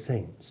the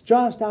saints.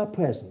 Just our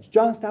presence,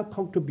 just our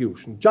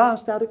contribution,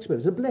 just our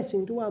experience, a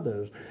blessing to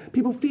others.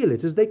 People feel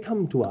it as they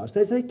come to us,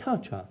 as they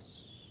touch us.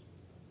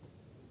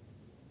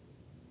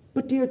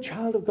 But dear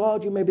child of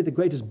God, you may be the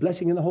greatest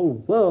blessing in the whole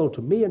world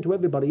to me and to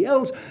everybody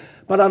else,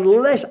 but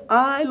unless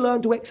I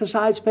learn to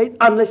exercise faith,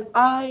 unless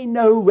I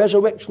know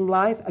resurrection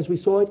life as we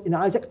saw it in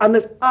Isaac,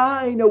 unless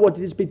I know what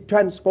it is to be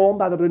transformed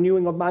by the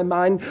renewing of my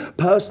mind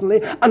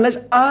personally, unless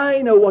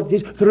I know what it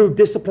is through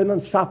discipline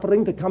and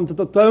suffering to come to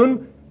the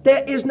throne,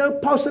 there is no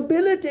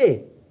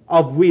possibility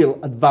of real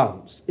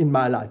advance in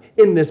my life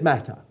in this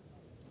matter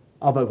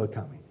of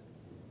overcoming.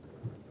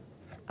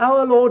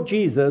 Our Lord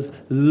Jesus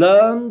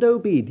learned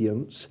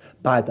obedience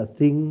by the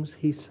things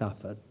he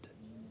suffered.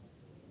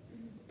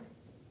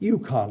 You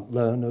can't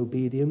learn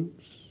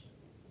obedience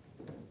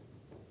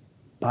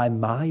by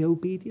my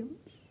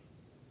obedience.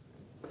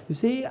 You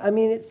see, I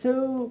mean, it's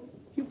so,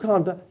 you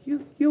can't,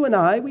 you and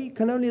I, we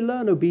can only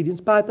learn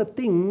obedience by the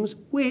things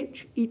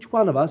which each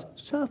one of us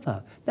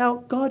suffer.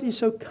 Now, God is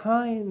so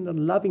kind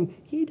and loving,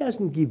 he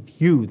doesn't give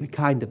you the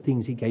kind of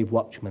things he gave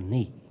Watchman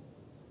Nee.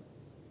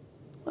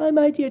 Why,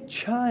 my dear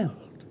child,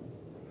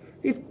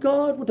 if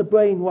God were to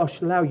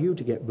brainwash, allow you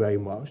to get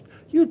brainwashed,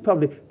 you'd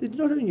probably, it's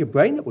not only your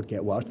brain that would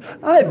get washed,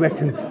 I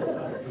reckon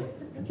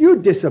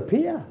you'd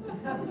disappear.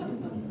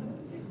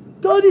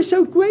 God is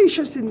so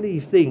gracious in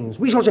these things.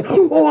 We sort of say,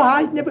 oh,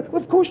 I'd never,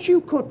 of course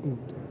you couldn't.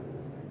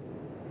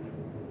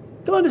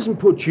 God doesn't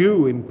put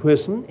you in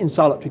prison, in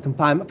solitary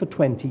confinement for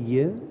 20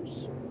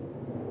 years.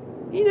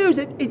 He knows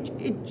that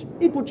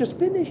it will just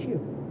finish you.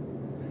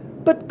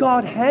 But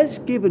God has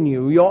given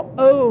you your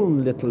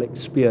own little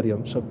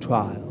experience of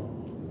trial.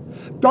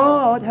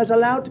 God has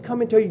allowed to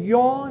come into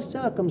your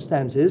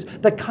circumstances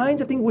the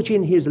kinds of things which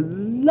in his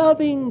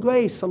loving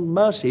grace and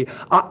mercy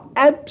are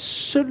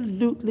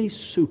absolutely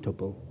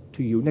suitable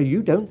to you. Now,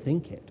 you don't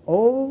think it.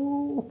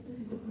 Oh,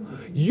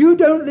 you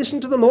don't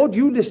listen to the Lord,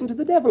 you listen to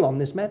the devil on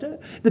this matter.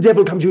 The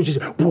devil comes to you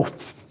and says,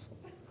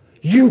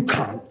 you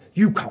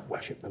can't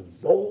worship the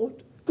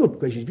Lord. Good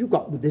gracious, if you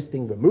got this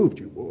thing removed,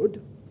 you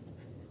would.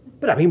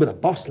 But I mean, with a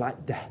boss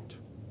like that,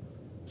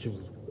 it'd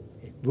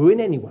ruin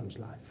anyone's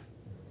life.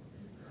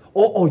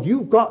 Or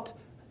you've got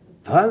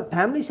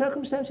family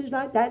circumstances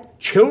like that,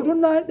 children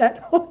like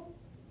that.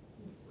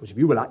 Because if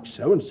you were like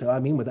so-and-so,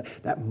 I mean, with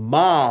that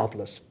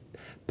marvelous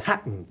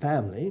pattern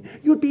family,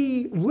 you'd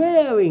be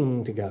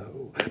raring to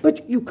go.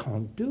 But you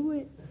can't do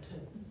it.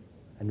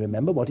 And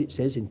remember what it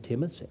says in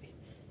Timothy.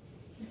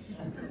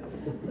 I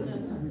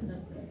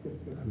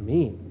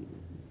mean.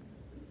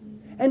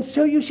 And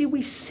so you see,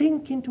 we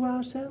sink into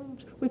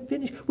ourselves. We're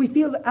finished. We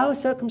feel that our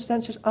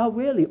circumstances are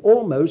really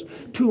almost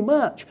too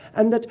much.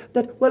 And that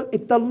well,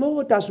 if the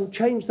Lord doesn't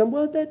change them,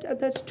 well,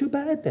 that's too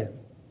bad then.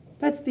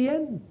 That's the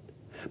end.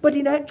 But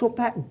in actual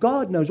fact,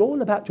 God knows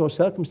all about your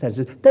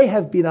circumstances. They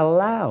have been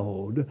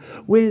allowed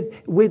with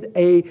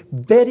a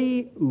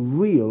very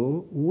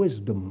real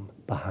wisdom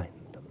behind them.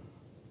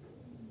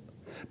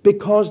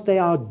 Because they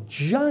are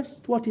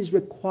just what is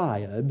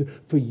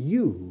required for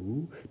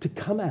you to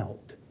come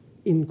out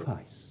in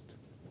Christ.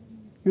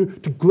 To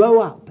grow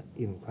up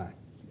in Christ.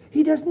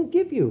 He doesn't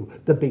give you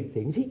the big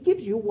things. He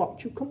gives you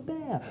what you can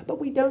bear. But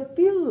we don't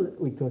feel that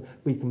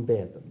we can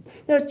bear them.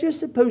 Now, it's just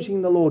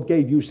supposing the Lord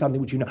gave you something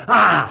which you know,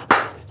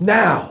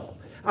 now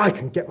I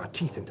can get my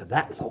teeth into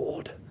that,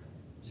 Lord.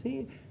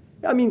 See?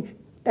 I mean,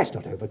 that's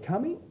not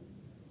overcoming.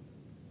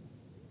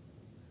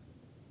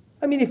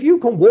 I mean, if you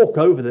can walk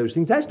over those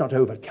things, that's not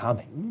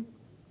overcoming.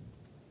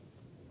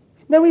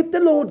 Now, if the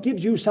Lord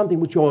gives you something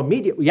which your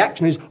immediate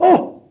reaction is,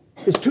 oh,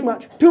 it's too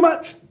much,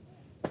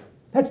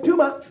 that's too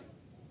much,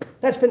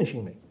 that's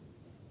finishing me,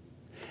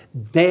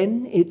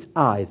 then it's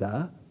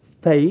either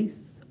faith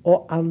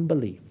or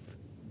unbelief.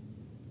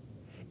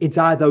 It's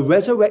either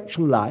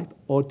resurrection life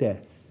or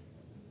death.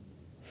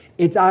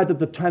 It's either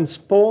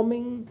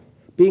the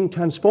being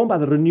transformed by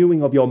the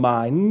renewing of your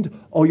mind,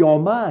 or your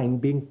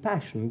mind being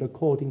fashioned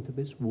according to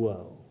this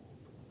world.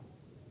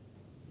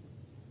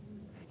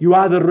 You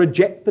either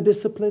reject the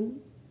discipline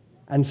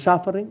and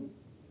suffering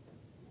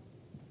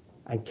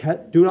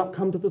and do not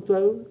come to the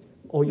throne,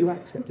 or you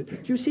accept it. Do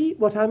you see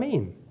what I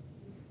mean?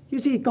 You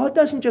see, God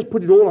doesn't just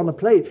put it all on a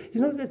plate.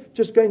 He's not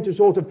just going to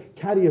sort of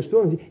carry us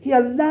through. He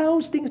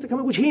allows things to come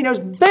in which he knows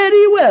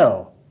very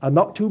well are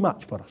not too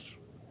much for us.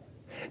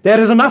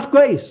 There is enough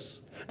grace.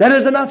 There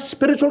is enough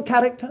spiritual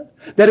character.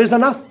 There is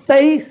enough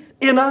faith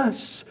in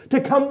us to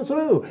come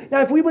through.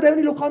 Now, if we would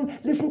only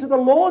listen to the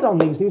Lord on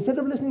these things instead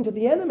of listening to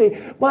the enemy,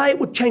 why, it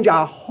would change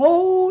our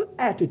whole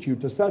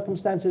attitude to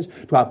circumstances,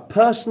 to our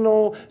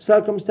personal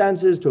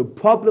circumstances, to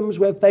problems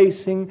we're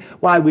facing.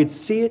 Why, we'd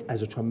see it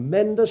as a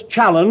tremendous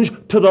challenge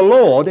to the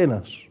Lord in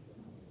us.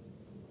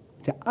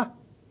 Say,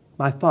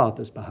 my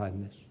Father's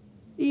behind this.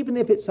 Even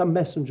if it's a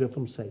messenger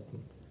from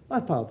Satan, my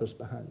Father's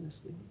behind this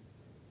thing.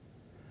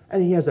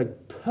 And he has a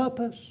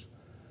purpose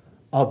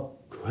of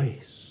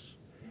grace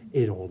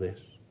in all this,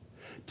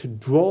 to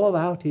draw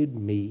out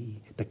in me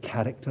the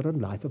character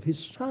and life of his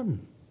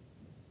Son.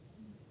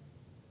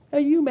 Now,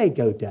 you may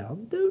go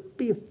down. Don't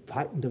be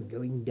frightened of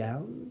going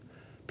down.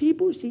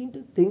 People seem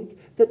to think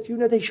that,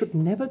 they should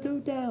never go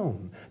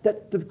down.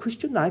 That the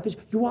Christian life is,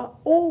 you are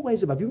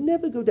always above. You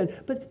never go down.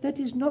 But that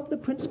is not the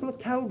principle of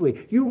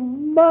Calvary. You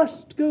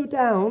must go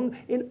down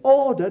in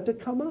order to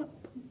come up.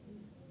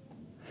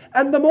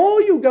 And the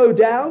more you go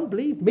down,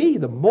 believe me,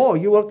 the more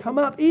you will come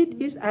up.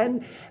 It is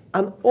an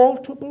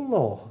unalterable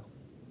law.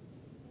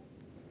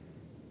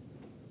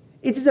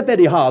 It is a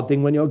very hard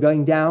thing when you're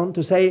going down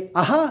to say,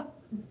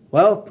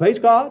 well, praise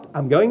God,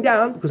 I'm going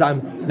down because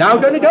I'm now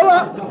going to go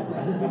up.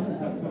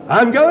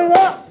 I'm going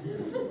up.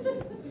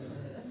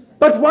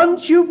 But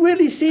once you've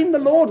really seen the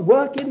Lord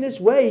work in this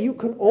way, you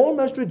can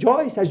almost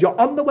rejoice as you're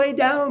on the way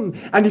down.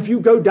 And if you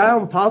go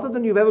down farther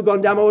than you've ever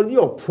gone down,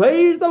 you'll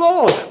praise the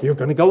Lord. You're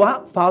going to go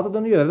up farther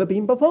than you've ever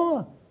been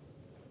before.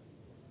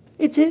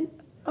 It's an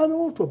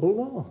unalterable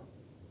law.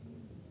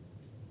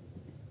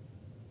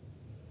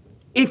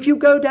 If you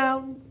go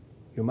down,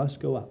 you must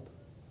go up.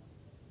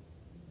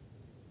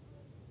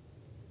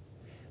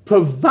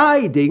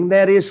 Providing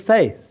there is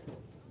faith.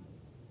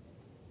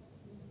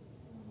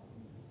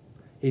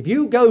 If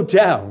you go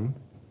down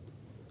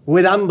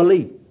with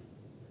unbelief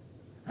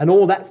and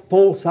all that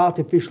false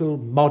artificial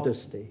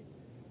modesty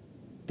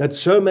that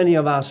so many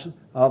of us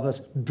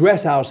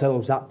dress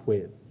ourselves up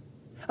with,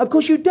 of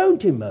course you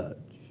don't emerge.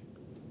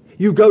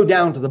 You go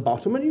down to the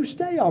bottom and you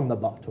stay on the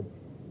bottom.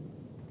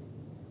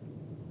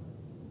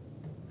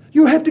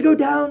 You have to go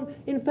down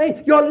in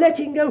faith. You're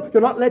letting go.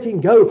 You're not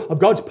letting go of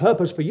God's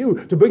purpose for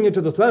you to bring you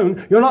to the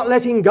throne. You're not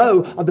letting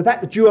go of the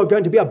fact that you are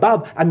going to be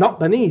above and not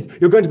beneath.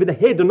 You're going to be the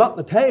head and not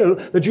the tail,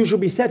 that you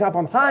should be set up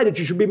on high, that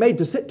you should be made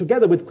to sit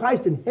together with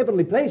Christ in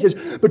heavenly places.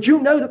 But you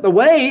know that the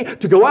way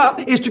to go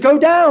up is to go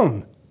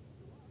down.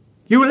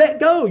 You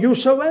let go. You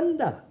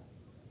surrender.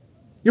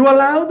 You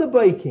allow the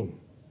breaking.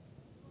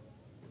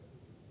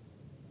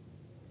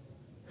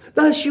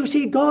 Thus, you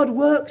see, God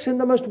works in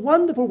the most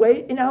wonderful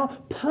way in our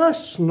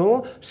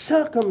personal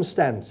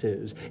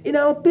circumstances, in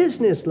our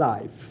business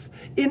life,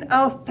 in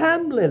our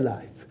family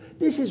life.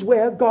 This is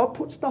where God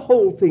puts the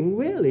whole thing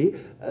really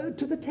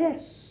to the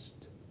test.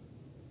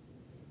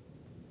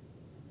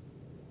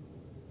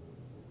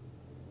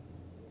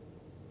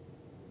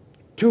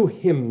 To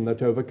him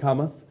that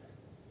overcometh,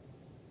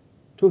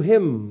 to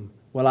him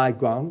will I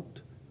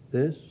grant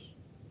this,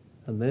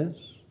 and this,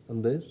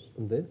 and this,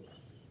 and this.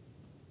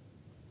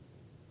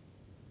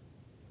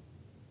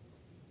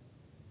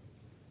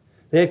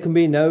 There can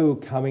be no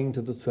coming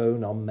to the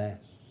throne en masse.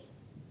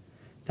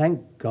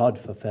 Thank God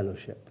for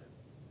fellowship.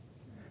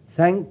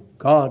 Thank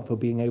God for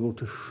being able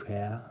to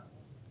share.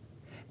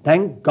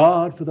 Thank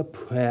God for the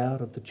prayer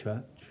of the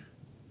church.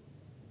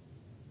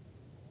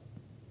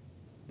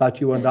 But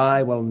you and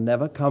I will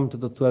never come to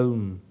the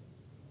throne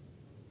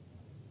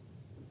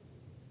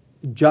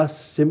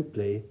just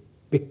simply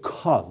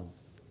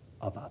because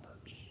of others.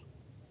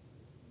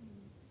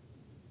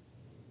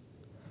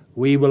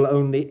 We will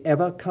only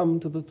ever come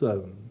to the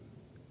throne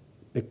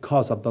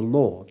because of the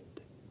Lord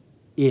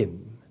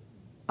in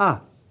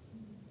us,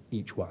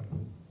 each one.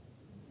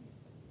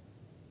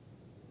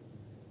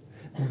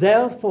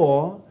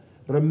 Therefore,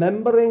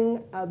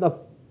 remembering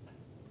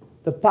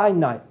the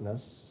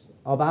finiteness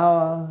of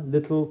our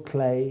little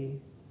clay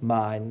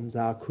minds,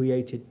 our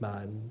created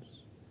minds,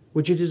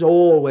 which it is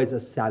always a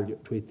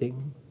salutary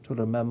thing to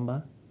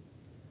remember.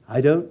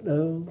 I don't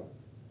know.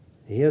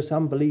 Hear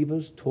some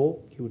believers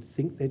talk, you would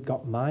think they'd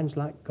got minds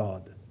like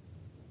God.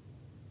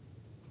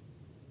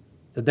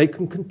 That they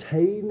can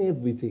contain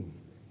everything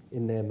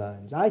in their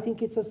minds. I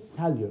think it's a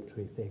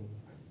salutary thing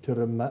to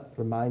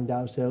remind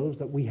ourselves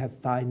that we have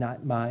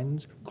finite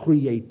minds,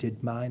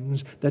 created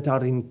minds, that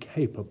are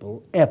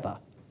incapable ever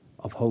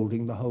of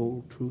holding the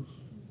whole truth.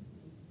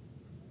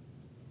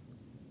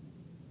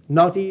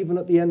 Not even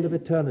at the end of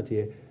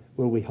eternity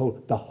will we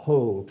hold the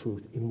whole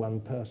truth in one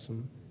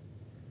person.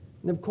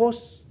 And of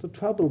course, the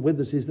trouble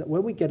with us is that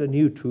when we get a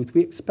new truth,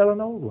 we expel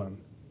an old one.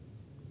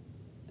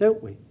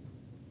 Don't we?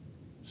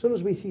 As soon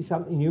as we see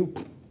something new,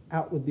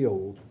 out with the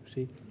old,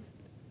 see?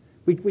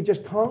 We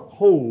just can't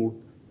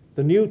hold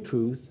the new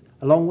truth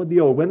along with the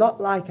old. We're not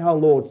like our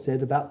Lord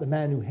said about the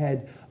man who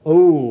had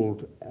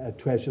old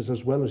treasures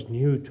as well as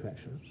new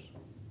treasures.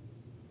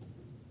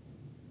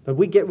 But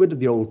we get rid of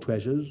the old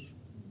treasures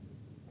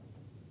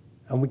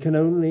and we can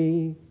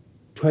only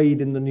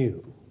trade in the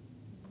new.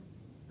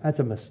 That's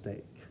a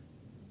mistake.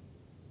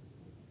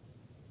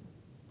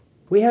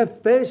 We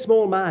have very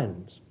small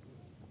minds.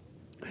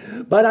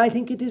 But I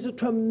think it is a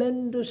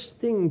tremendous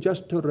thing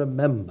just to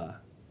remember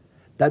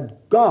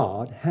that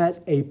God has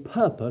a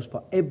purpose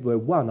for every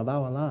one of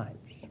our lives.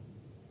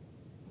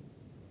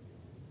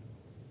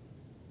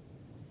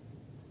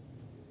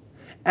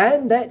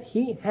 And that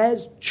He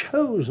has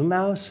chosen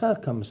our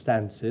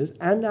circumstances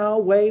and our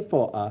way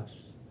for us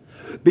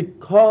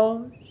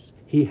because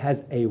He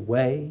has a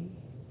way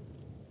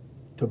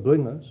to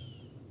bring us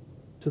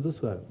to the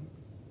throne.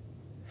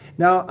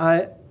 Now,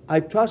 I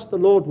trust the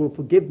Lord will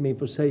forgive me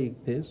for saying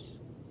this,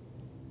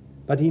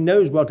 but He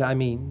knows what I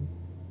mean.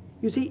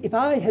 You see, if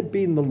I had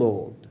been the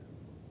Lord,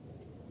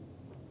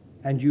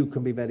 and you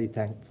can be very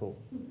thankful,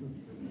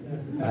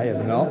 I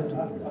am not.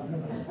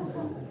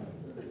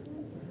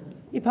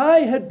 If I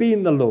had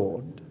been the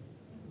Lord,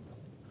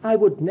 I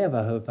would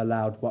never have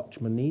allowed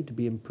Watchman Nee to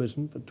be in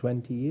prison for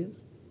 20 years.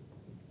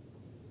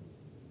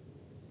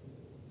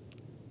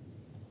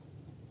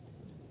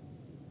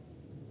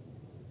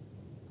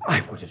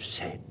 I would have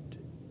said,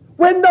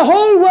 when the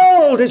whole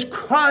world is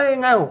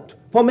crying out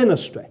for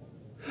ministry,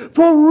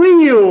 for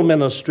real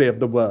ministry of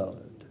the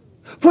word,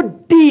 for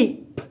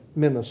deep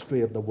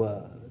ministry of the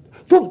word,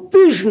 for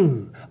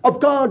vision of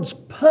God's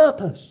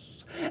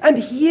purpose, and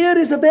here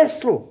is a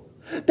vessel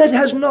that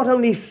has not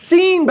only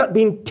seen but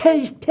been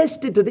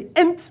tested to the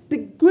nth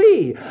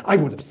degree, I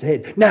would have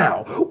said,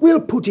 now, we'll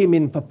put him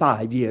in for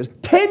 5 years,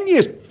 10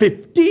 years,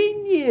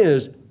 15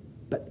 years,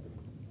 but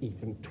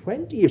even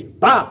 20 years,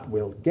 but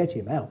we'll get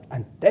him out,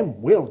 and then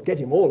we'll get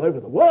him all over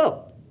the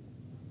world.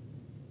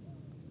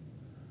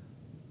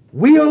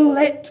 We'll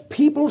let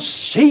people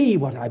see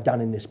what I've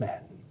done in this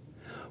man.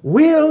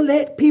 We'll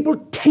let people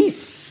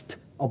taste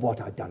of what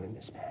I've done in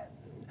this man.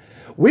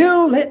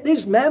 We'll let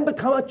this man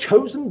become a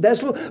chosen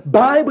vessel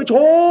by which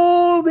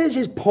all this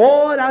is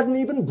poured out in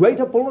even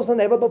greater fullness than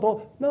ever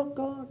before. Not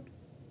God.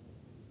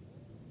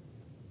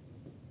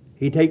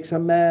 He takes a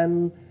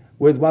man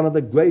with one of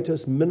the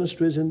greatest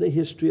ministries in the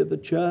history of the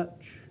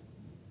church,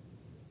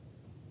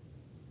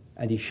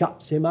 and he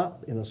shuts him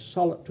up in a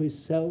solitary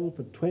cell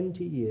for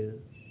 20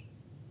 years.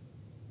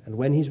 And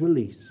when he's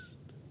released,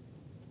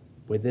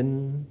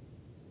 within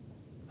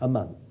a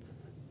month,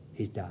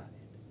 he's died.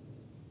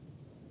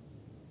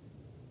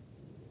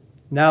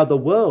 Now the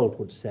world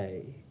would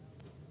say,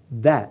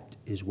 that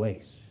is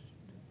waste.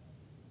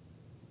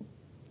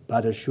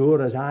 But as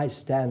sure as I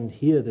stand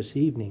here this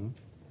evening,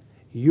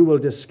 you will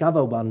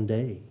discover one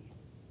day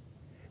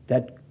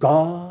that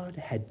God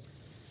had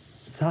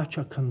such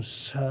a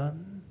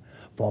concern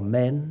for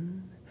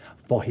men,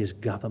 for his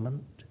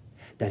government,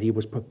 that he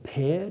was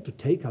prepared to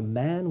take a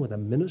man with a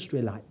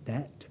ministry like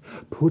that,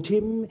 put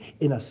him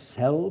in a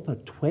cell for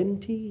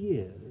 20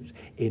 years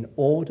in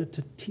order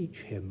to teach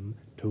him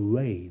to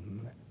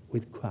reign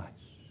with Christ.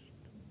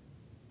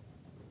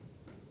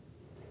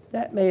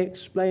 That may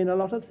explain a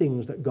lot of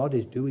things that God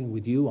is doing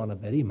with you on a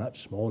very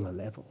much smaller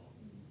level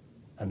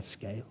and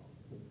scale.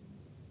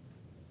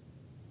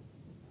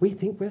 We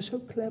think we're so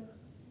clever.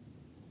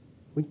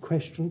 We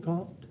question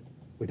God.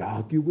 We'd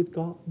argue with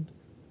God.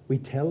 We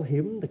tell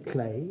him, the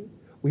clay,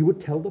 we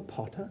would tell the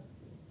potter,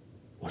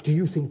 what do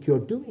you think you're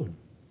doing?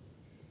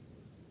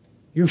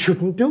 You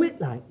shouldn't do it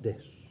like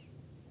this.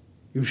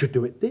 You should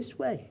do it this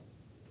way.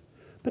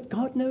 But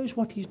God knows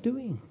what he's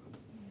doing.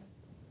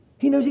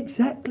 He knows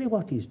exactly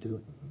what he's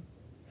doing.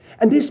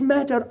 And this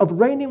matter of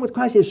reigning with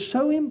Christ is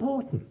so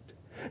important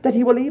that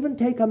he will even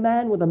take a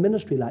man with a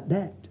ministry like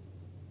that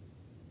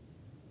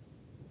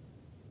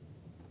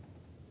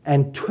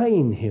and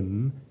train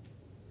him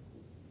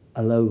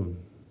alone.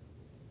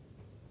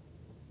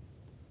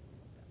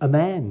 A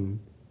man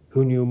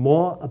who knew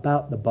more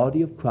about the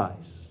body of Christ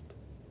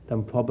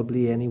than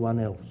probably anyone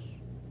else.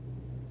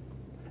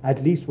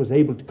 At least was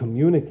able to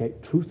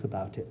communicate truth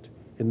about it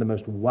in the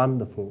most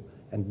wonderful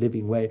and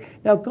living way.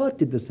 Now, God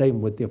did the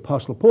same with the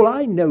Apostle Paul.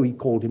 I know he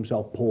called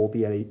himself Paul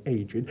the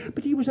Aged,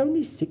 but he was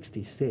only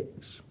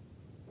 66.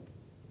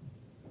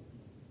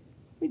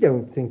 We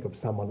don't think of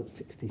someone at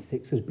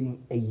 66 as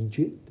being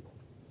aged,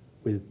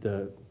 with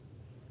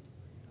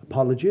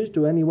apologies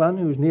to anyone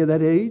who's near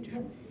that age.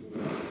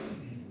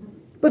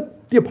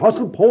 But the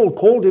Apostle Paul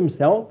called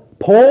himself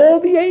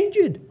Paul the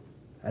Aged,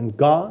 and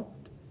God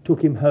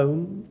took him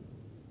home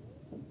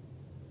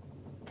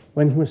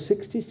when he was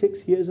 66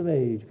 years of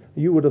age.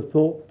 You would have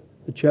thought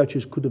the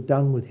churches could have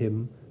done with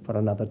him for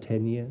another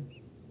 10 years.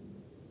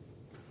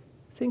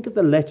 Think of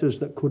the letters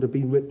that could have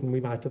been written, we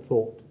might have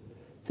thought.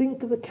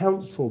 Think of the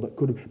counsel that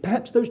could have...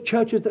 Perhaps those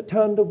churches that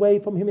turned away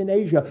from him in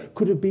Asia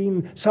could have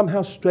been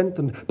somehow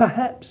strengthened.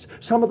 Perhaps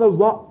some of the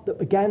rot that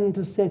began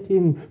to set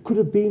in could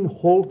have been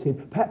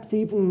halted, perhaps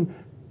even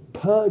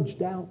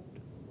purged out.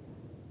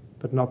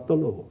 But not the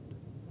Lord.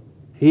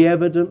 He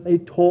evidently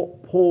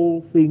taught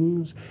Paul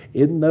things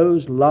in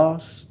those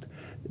last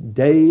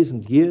days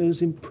and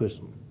years in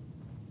prison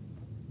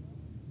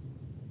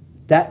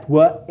that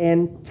were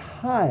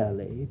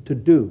entirely to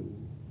do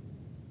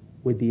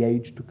with the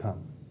age to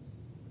come.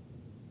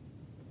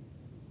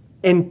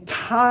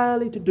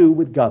 Entirely to do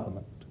with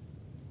government.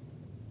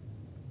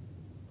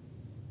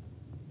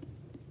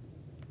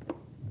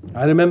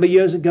 I remember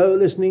years ago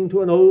listening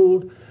to an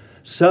old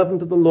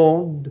servant of the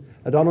Lord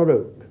at Honor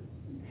Oak.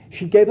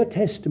 She gave a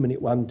testimony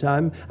at one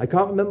time. I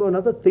can't remember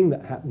another thing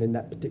that happened in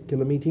that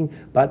particular meeting,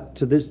 but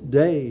to this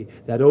day,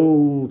 that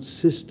old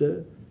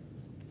sister,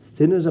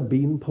 thin as a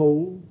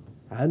beanpole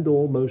and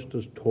almost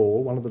as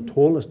tall, one of the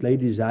tallest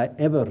ladies I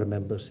ever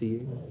remember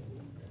seeing,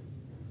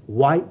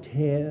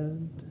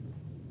 white-haired,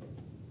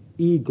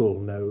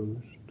 eagle-nosed.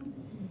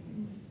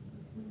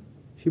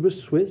 She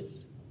was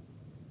Swiss.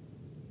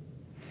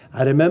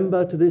 I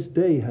remember to this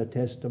day her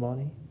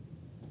testimony,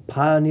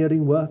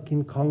 pioneering work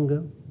in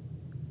Congo.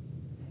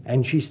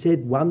 And she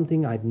said one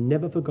thing I've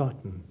never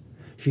forgotten.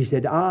 She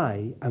said,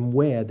 I am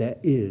where there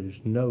is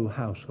no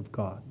house of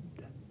God,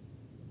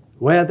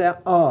 where there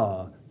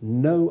are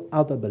no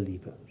other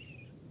believers.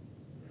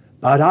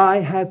 But I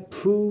have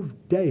proved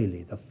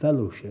daily the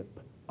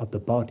fellowship of the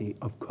body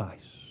of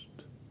Christ.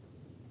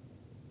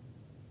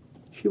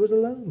 She was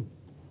alone,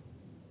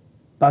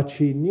 but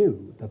she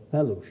knew the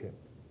fellowship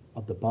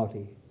of the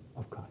body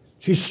of Christ.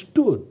 She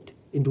stood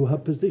into her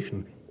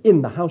position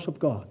in the house of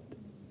God.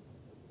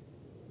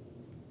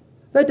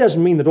 That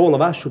doesn't mean that all of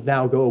us should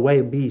now go away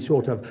and be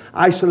sort of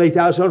isolate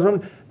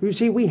ourselves. You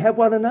see, we have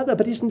one another,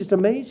 but isn't it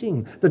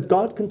amazing that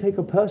God can take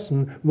a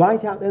person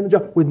right out there in the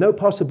job with no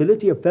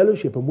possibility of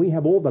fellowship, and we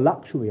have all the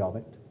luxury of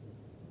it,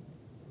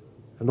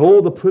 and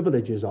all the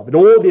privileges of it,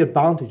 all the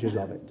advantages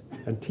of it,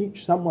 and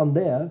teach someone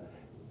there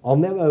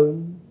on their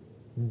own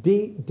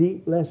deep,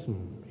 deep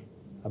lessons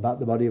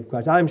about the body of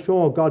Christ. I'm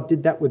sure God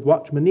did that with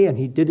Watchman Nee, and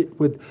he did it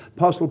with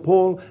Apostle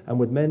Paul and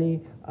with many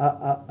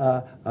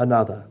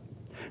another.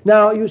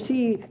 Now, you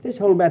see, this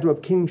whole matter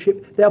of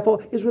kingship,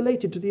 therefore, is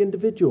related to the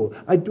individual.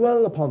 I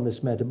dwell upon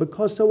this matter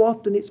because so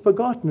often it's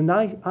forgotten, and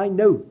I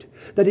note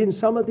that in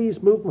some of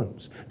these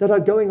movements that are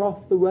going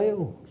off the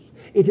rails,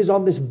 it is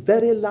on this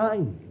very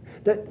line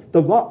that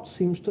the rot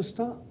seems to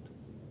start.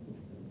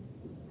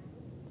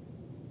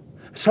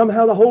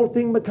 Somehow the whole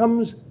thing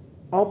becomes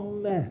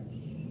en masse.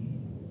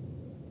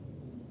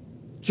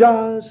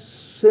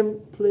 Just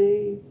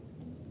simply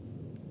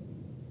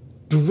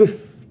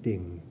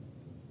drifting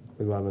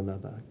with one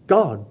another.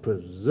 God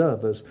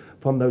preserve us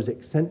from those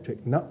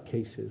eccentric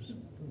nutcases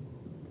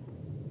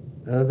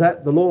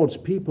that the Lord's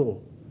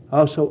people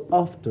are so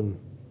often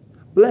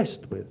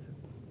blessed with.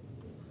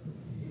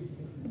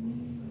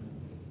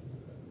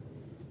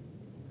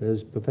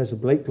 As Professor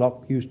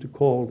Blakelock used to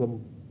call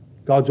them,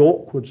 God's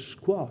awkward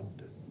squad.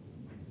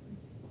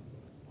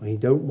 We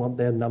don't want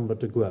their number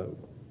to grow.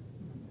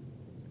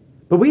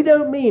 But we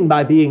don't mean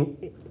by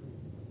being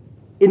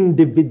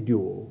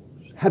individuals,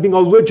 having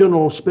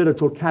original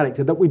spiritual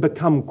character, that we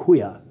become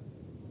queer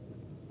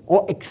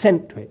or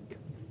eccentric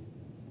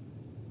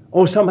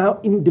or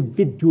somehow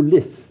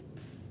individualists.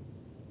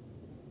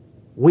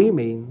 We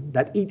mean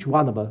that each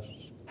one of us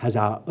has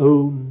our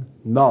own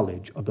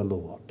knowledge of the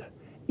Lord.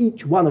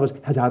 Each one of us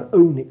has our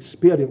own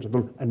experience of the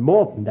Lord. And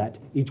more than that,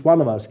 each one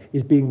of us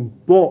is being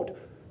brought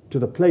to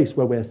the place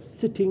where we're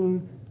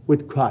sitting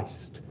with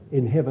Christ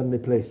in heavenly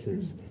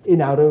places,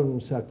 in our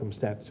own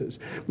circumstances.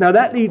 Now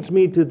that leads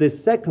me to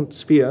this second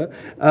sphere,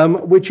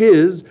 which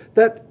is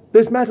that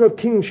this matter of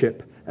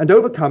kingship And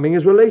overcoming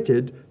is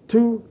related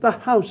to the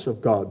house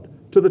of God,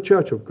 to the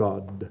church of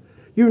God.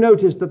 You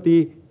notice that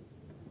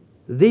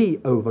the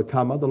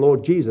overcomer, the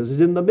Lord Jesus,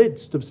 is in the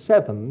midst of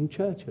 7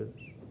 churches.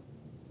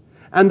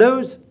 And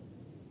those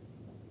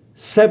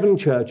 7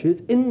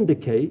 churches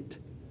indicate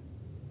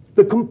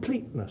the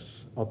completeness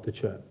of the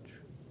church.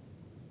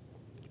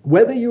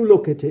 Whether you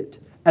look at it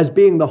as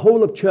being the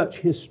whole of church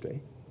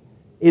history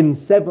in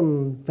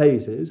 7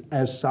 phases,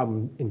 as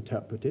some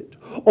interpret it,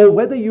 or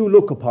whether you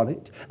look upon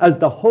it as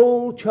the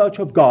whole church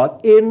of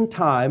God in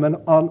time and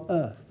on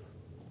earth.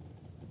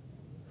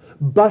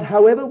 But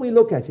however we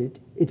look at it,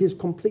 it is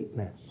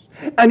completeness.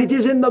 And it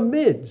is in the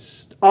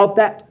midst of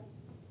that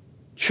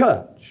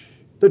church,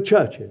 the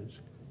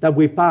churches, that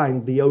we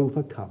find the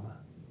overcomer.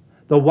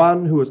 The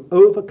one who has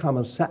overcome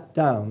and sat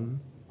down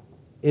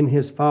in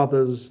his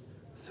Father's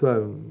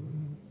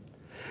throne.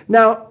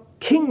 Now,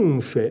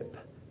 kingship,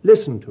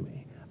 listen to me,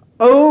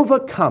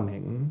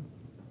 overcoming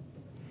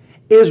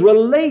is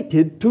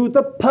related to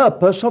the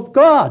purpose of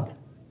God.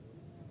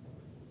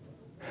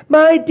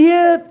 My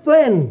dear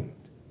friend,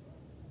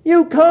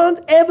 you can't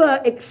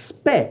ever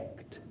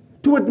expect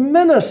to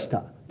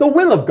administer the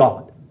will of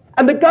God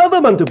and the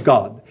government of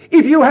God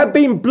if you have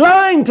been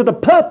blind to the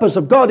purpose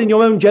of God in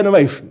your own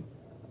generation.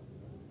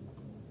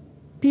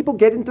 People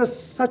get into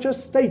such a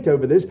state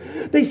over this.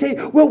 They say,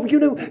 well, you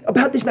know,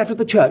 about this matter of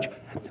the church,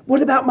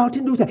 what about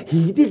Martin Luther?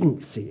 He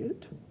didn't see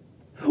it.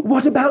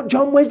 What about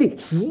John Wesley?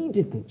 He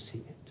didn't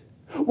see it.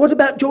 What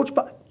about George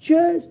Fox?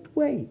 Just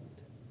wait.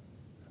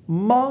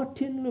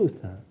 Martin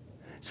Luther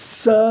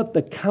served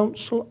the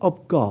counsel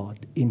of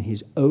God in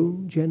his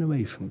own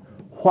generation.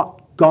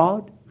 What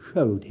God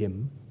showed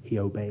him, he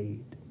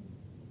obeyed.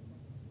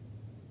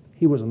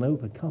 He was an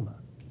overcomer.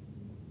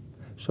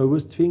 So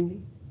was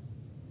Zwingli.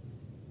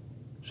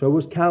 So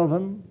was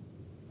Calvin.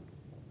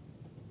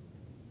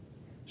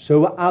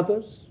 So were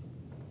others.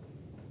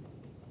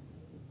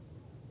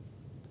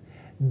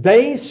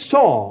 They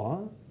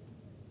saw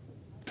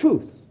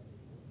truth,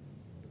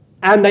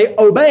 and they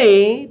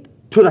obeyed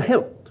to the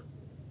hilt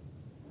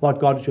what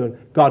God had shown.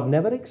 God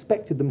never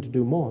expected them to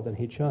do more than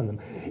he'd shown them.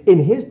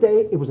 In his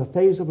day, it was a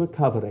phase of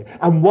recovery,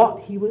 and what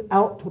he was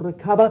out to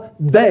recover,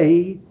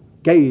 they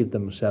gave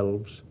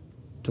themselves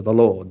to the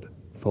Lord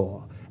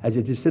for. As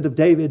it is said of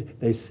David,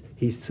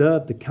 he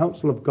served the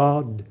counsel of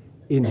God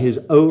in his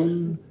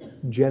own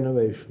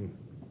generation,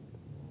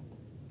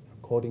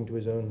 according to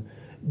his own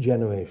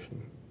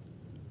generation.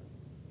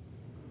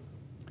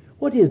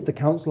 What is the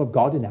counsel of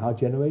God in our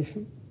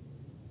generation?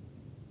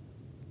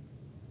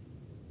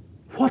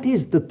 What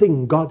is the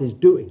thing God is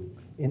doing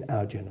in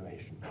our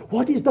generation?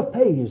 What is the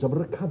phase of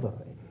recovery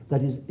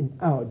that is in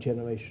our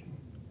generation?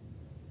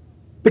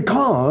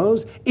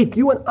 Because if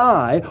you and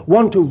I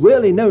want to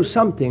really know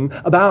something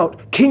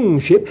about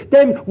kingship,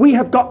 then we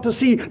have got to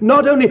see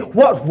not only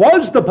what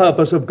was the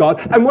purpose of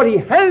God and what he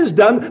has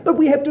done, but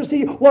we have to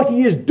see what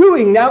he is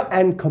doing now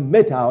and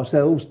commit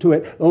ourselves to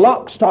it,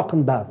 lock, stock,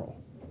 and barrel.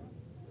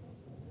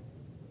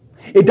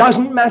 It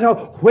doesn't matter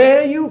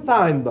where you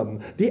find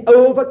them. The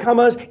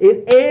overcomers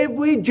in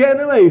every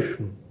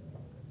generation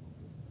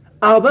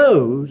are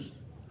those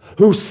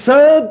who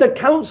serve the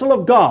counsel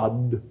of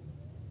God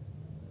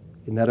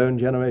in their own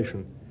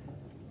generation.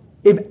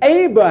 If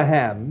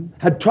Abraham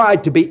had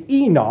tried to be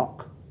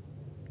Enoch,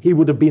 he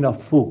would have been a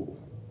fool.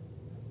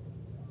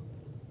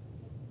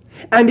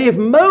 And if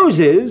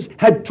Moses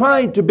had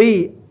tried to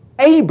be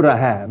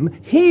Abraham,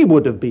 he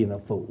would have been a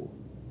fool.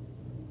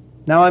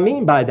 Now, I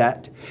mean by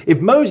that,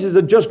 if Moses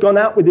had just gone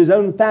out with his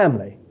own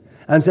family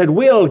and said,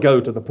 we'll go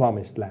to the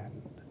promised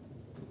land,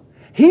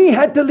 he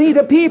had to lead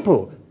a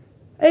people.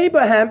 If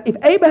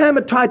Abraham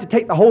had tried to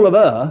take the whole of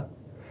Ur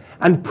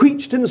and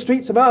preached in the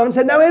streets of Ur and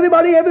said, now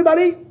everybody,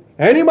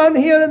 anyone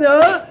here in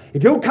Ur,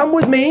 if you'll come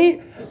with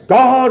me,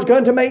 God's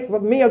going to make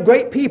of me a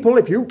great people.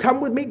 If you come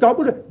with me,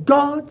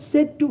 God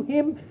said to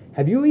him,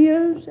 have you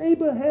ears,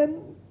 Abraham?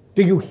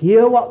 Do you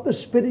hear what the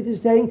Spirit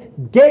is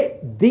saying?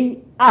 Get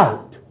thee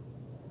out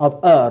of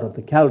Ur of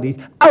the Chaldees,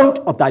 out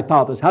of thy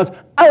father's house,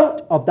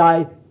 out of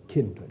thy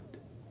kindred.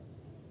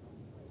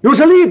 You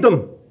shall leave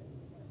them.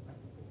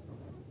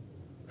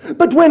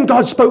 But when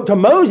God spoke to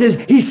Moses,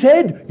 he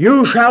said,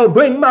 you shall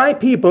bring my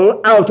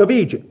people out of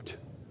Egypt.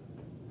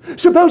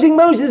 Supposing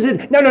Moses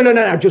said,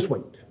 no, just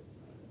wait.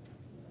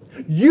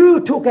 You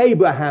took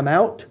Abraham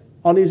out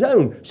on his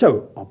own.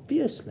 So,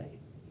 obviously,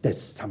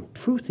 there's some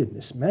truth in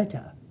this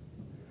matter.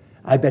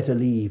 I better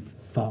leave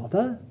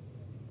father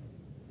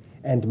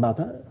and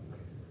mother.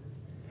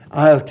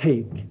 I'll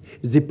take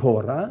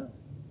Zipporah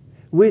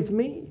with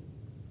me.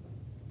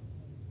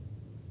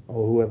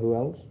 Or whoever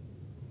else.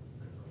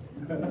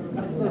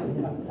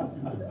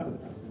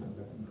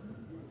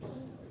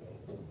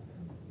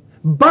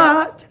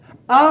 But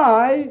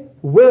I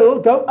will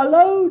go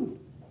alone.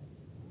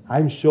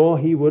 I'm sure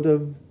he would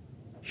have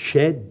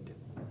shed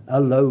a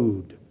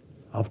load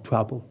of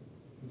trouble.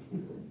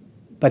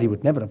 But he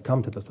would never have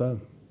come to the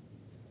throne.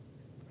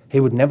 He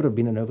would never have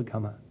been an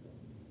overcomer.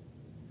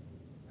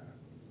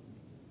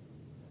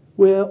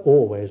 We're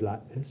always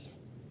like this.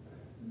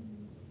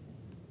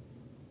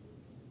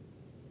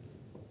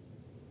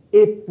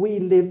 If we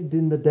lived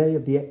in the day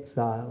of the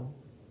exile,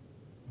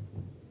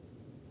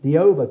 the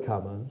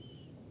overcomers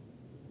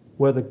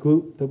were the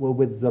group that were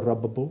with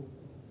Zerubbabel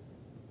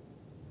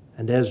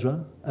and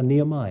Ezra and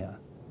Nehemiah,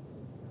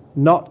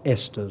 not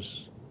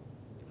Esther's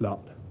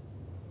lot.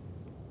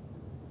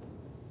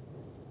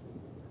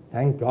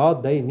 Thank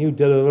God they knew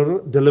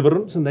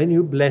deliverance and they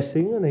knew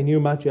blessing and they knew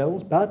much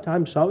else, but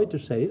I'm sorry to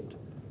say it,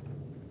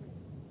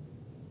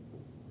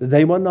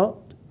 they were not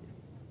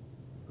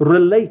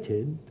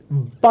related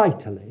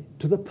vitally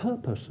to the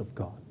purpose of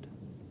God.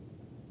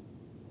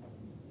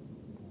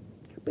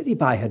 But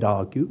if I had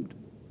argued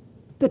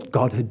that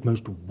God had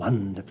most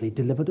wonderfully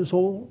delivered us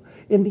all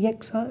in the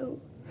exile,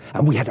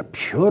 and we had a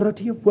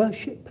purity of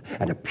worship,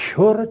 and a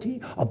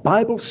purity of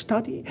Bible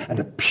study, and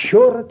a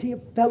purity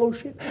of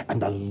fellowship,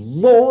 and the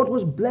Lord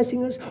was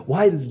blessing us,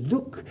 why,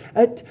 look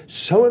at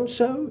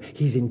so-and-so,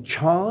 he's in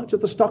charge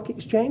of the stock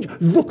exchange.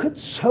 Look at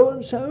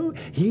so-and-so,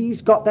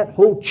 he's got that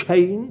whole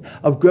chain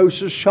of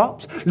grocers'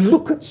 shops.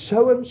 Look at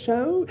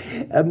so-and-so.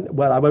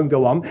 Well, I won't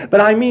go on,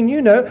 but I mean,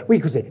 you know, we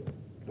could say,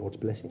 Lord's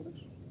blessing us.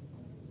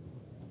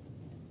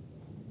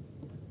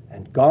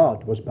 And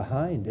God was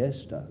behind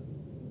Esther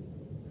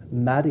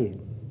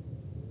marrying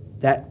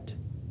that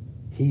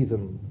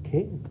heathen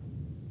king.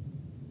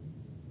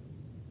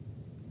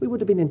 We would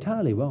have been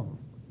entirely wrong.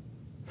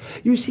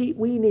 You see,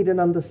 we need an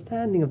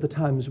understanding of the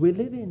times we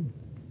live in.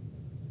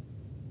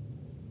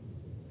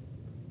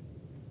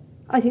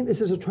 I think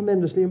this is a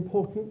tremendously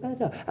important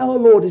matter. Our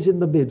Lord is in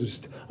the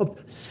midst of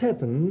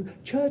 7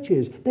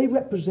 churches. They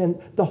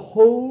represent the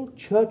whole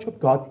church of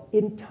God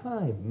in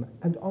time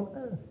and on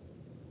earth.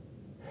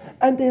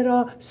 And there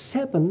are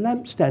 7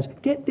 lampstands.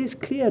 Get this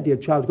clear, dear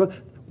child of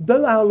God.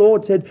 Though our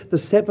Lord said the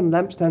 7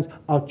 lampstands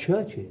are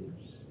churches,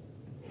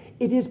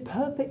 it is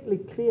perfectly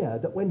clear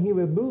that when he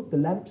removed the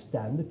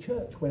lampstand, the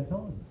church went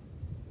on.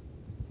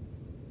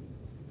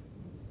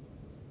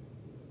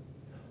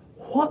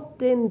 What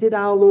then did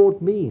our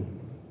Lord mean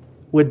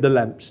with the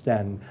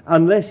lampstand,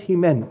 unless he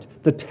meant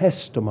the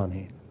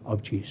testimony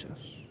of Jesus?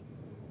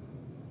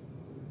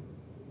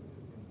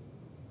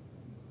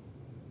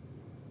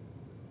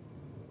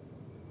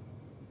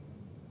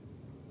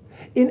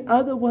 In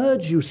other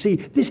words, you see,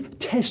 this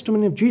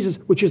testimony of Jesus,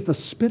 which is the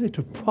spirit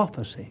of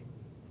prophecy,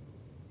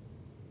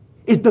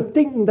 is the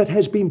thing that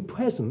has been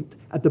present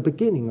at the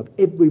beginning of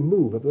every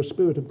move of the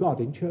Spirit of God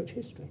in church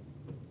history.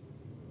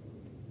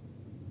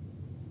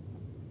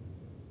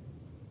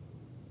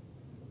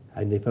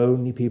 And if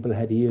only people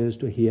had ears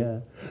to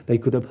hear, they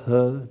could have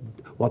heard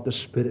what the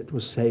Spirit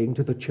was saying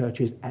to the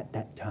churches at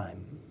that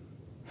time,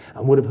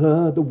 and would have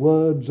heard the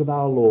words of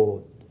our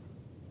Lord,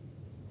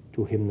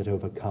 to him that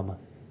overcometh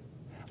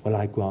will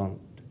I grant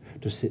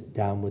to sit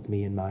down with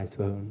me in my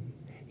throne,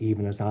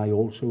 even as I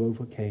also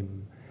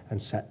overcame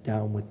and sat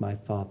down with my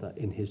Father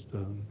in his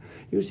throne.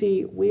 You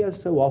see, we are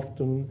so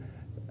often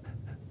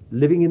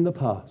living in the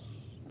past.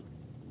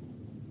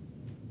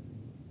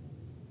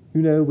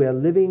 You know, we're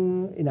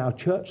living in our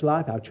church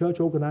life, our church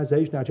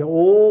organization, our church,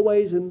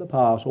 always in the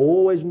past,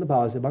 always in the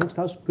past. Amongst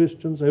us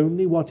Christians,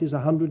 only what is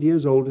 100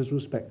 years old is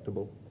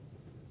respectable.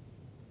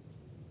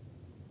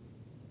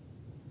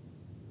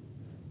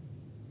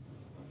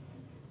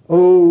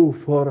 Oh,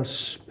 for a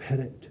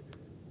spirit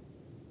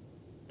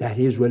that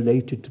is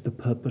related to the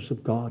purpose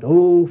of God.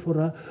 Oh, for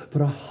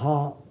a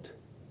heart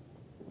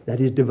that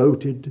is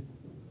devoted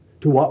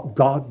to what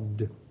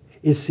God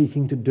is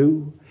seeking to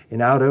do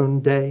in our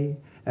own day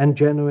and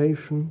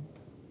generation.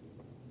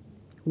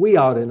 We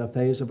are in a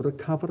phase of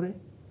recovery,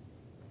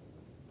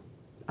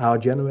 our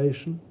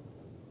generation.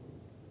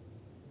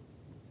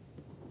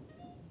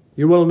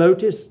 You will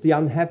notice the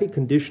unhappy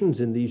conditions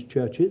in these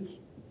churches.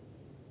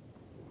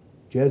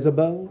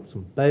 Jezebels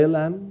and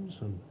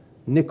Balaams and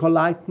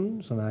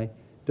Nicolaitans and I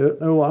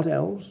don't know what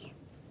else.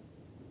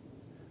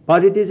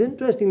 But it is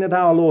interesting that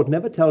our Lord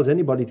never tells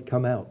anybody to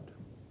come out.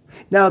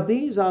 Now,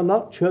 these are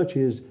not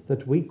churches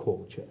that we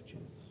call churches.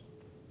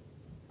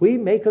 We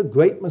make a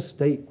great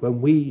mistake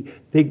when we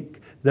think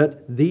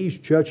that these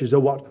churches are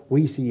what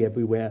we see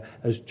everywhere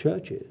as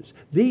churches.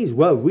 These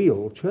were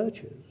real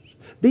churches.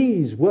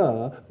 These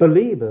were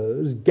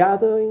believers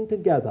gathering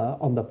together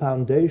on the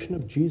foundation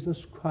of Jesus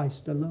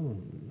Christ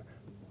alone.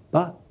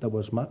 But there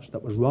was much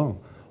that was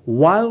wrong.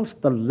 Whilst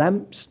the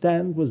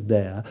lampstand was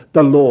there,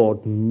 the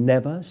Lord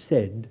never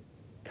said,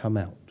 come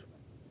out.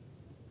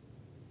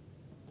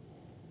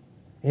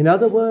 In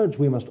other words,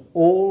 we must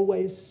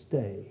always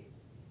stay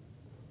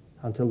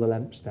until the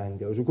lampstand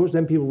goes. Of course,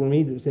 then people will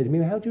immediately say to me,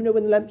 how do you know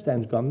when the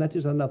lampstand's gone? That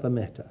is another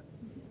matter.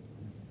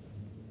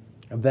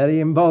 A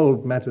very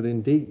involved matter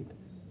indeed.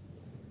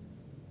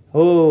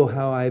 Oh,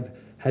 how I've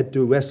had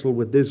to wrestle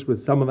with this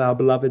with some of our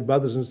beloved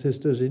brothers and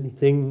sisters in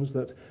things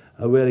that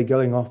are really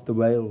going off the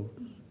rails.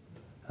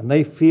 And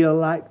they feel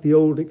like the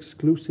old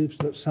exclusives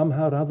that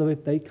somehow or other,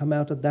 if they come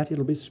out of that,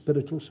 it'll be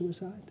spiritual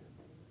suicide.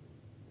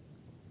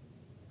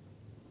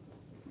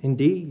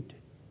 Indeed,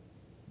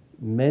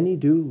 many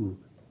do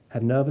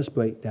have nervous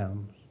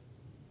breakdowns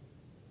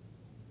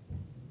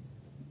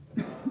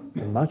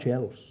and much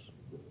else.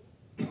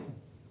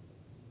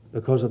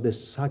 because of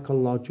this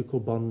psychological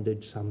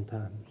bondage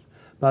sometimes.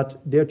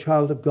 But, dear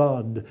child of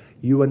God,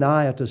 you and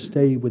I are to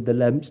stay with the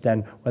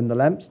lampstand. When the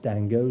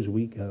lampstand goes,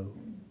 we go.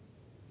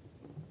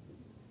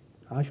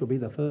 I shall be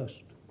the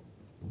first.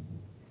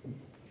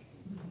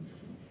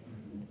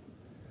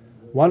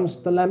 Once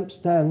the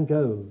lampstand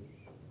goes,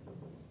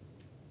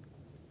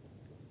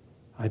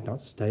 I'd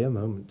not stay a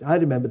moment. I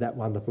remember that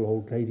wonderful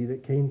old lady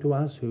that came to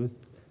us, who was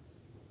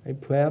a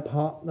prayer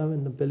partner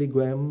in the Billy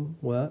Graham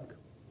work.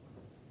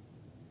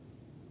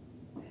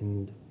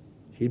 And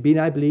she'd been,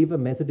 I believe, a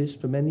Methodist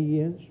for many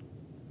years.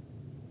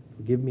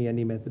 Forgive me,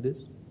 any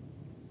Methodists.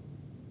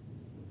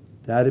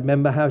 I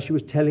remember how she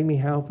was telling me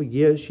how for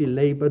years she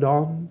labored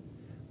on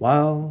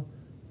while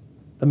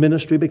the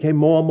ministry became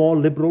more and more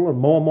liberal and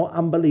more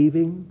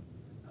unbelieving,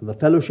 and the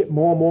fellowship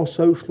more and more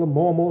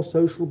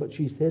social, but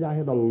she said, I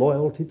had a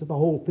loyalty to the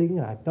whole thing,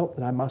 and I felt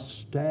that I must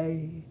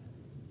stay.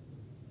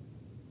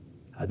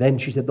 And then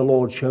she said, the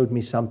Lord showed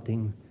me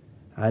something,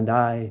 and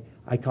I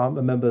can't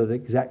remember the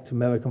exact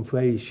American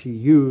phrase she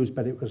used,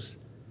 but it was,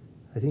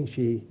 I think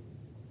she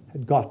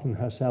had gotten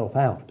herself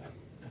out.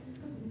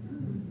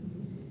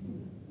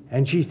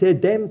 And she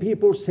said, then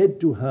people said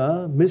to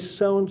her, Miss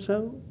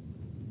So-and-so,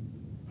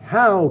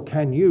 how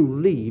can you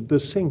leave the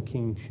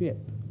sinking ship?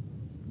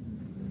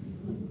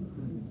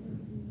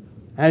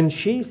 And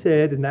she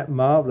said in that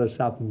marvelous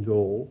southern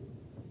drawl,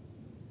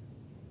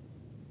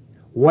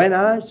 when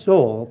I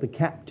saw the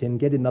captain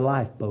get in the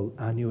lifeboat,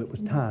 I knew it was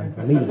time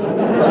for me.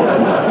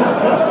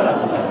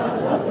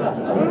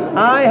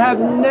 I have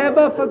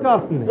never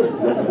forgotten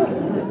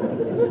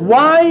it.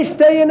 Why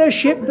stay in a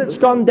ship that's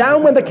gone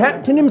down when the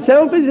captain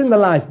himself is in the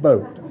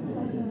lifeboat?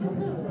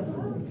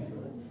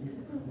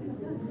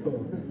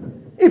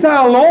 If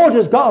our Lord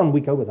has gone, we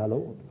go with our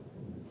Lord.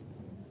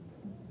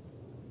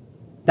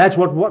 That's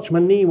what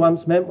Watchman Nee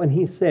once meant when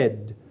he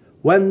said,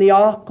 when the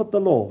ark of the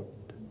Lord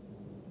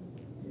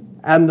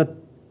and the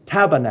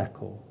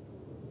tabernacle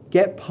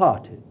get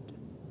parted,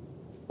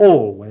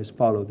 always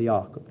follow the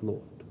ark of the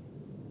Lord.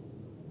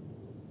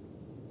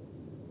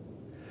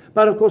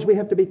 But of course we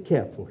have to be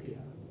careful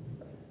here,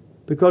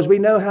 because we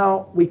know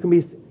how we can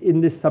be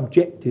in this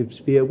subjective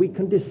sphere. We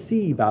can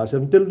deceive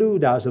ourselves,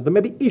 delude ourselves. There may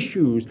be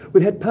issues.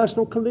 We've had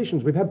personal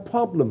collisions. We've had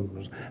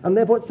problems. And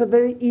therefore it's a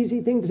very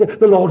easy thing to say,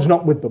 the Lord's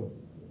not with them.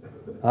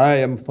 I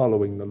am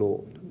following the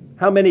Lord.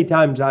 How many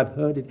times I've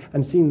heard it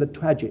and seen the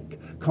tragic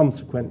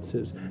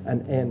consequences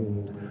and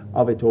end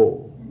of it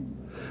all.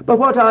 But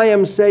what I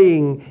am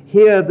saying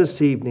here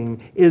this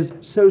evening is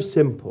so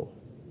simple.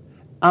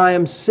 I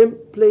am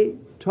simply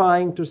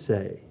trying to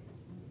say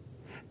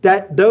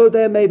that though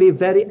there may be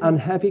very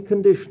unhappy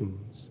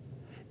conditions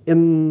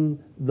in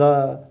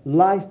the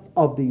life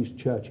of these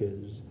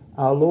churches,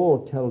 our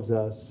Lord tells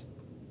us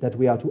that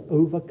we are to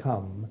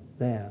overcome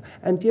there.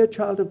 And dear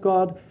child of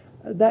God,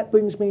 that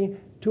brings me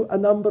to a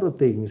number of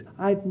things.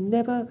 I've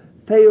never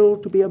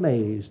failed to be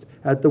amazed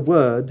at the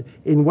word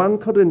in 1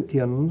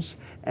 Corinthians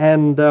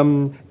and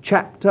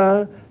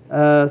chapter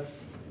 6.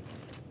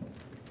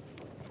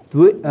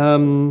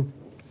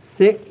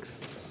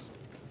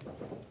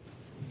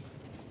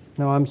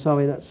 No, I'm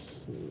sorry, that's...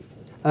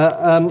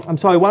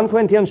 1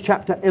 Corinthians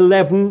chapter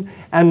 11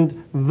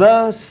 and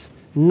verse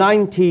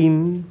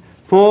 19.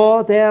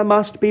 For there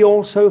must be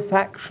also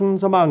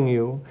factions among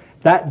you,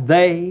 that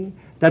they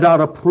that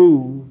are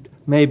approved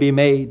may be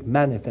made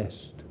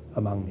manifest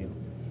among you.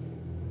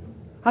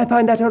 I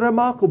find that a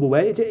remarkable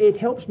way. It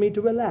helps me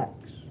to relax.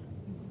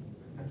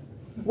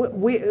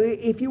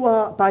 If you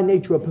are by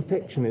nature a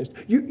perfectionist,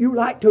 you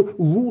like to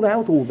rule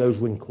out all those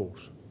wrinkles.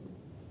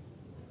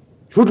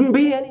 Shouldn't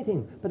be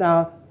anything.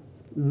 But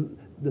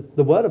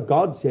the Word of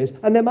God says,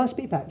 and there must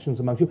be factions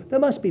amongst you. There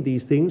must be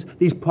these things,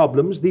 these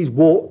problems, these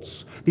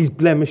warts, these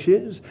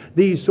blemishes,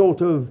 these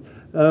sort of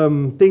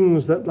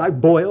things that like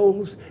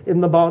boils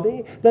in the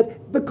body,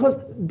 that because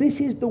this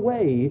is the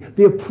way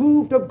the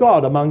approved of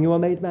God among you are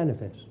made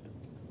manifest.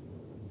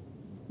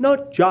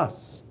 Not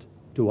just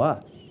to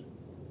us,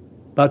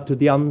 but to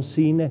the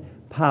unseen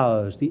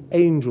powers, the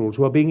angels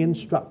who are being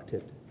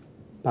instructed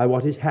by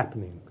what is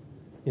happening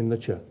in the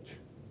church.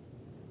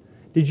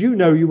 Did you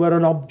know you were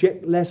an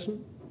object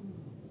lesson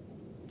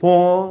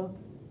for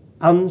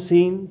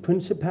unseen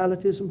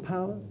principalities and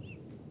powers,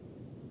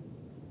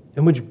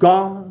 in which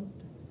God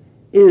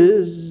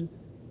is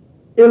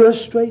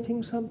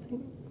illustrating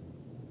something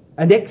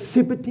and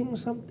exhibiting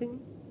something?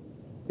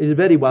 It is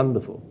very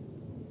wonderful.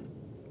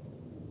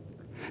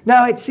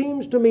 Now, it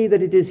seems to me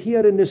that it is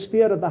here in the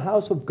sphere of the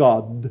house of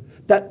God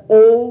that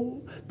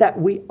all that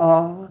we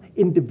are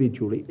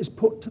individually is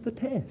put to the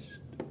test.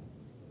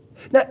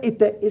 Now, if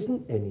there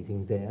isn't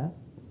anything there,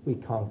 we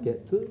can't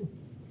get through.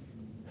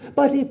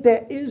 But if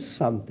there is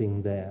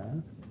something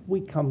there,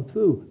 we come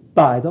through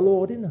by the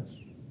Lord in us.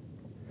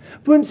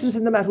 For instance,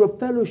 in the matter of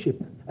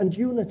fellowship and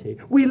unity,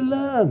 we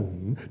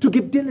learn to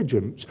give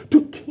diligence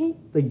to keep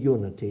the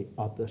unity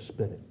of the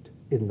Spirit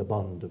in the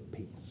bond of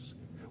peace,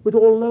 with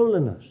all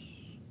lowliness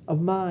of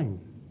mind.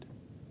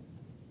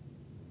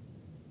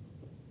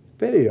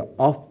 Very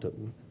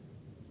often,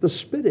 the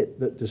spirit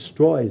that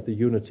destroys the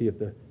unity of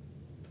the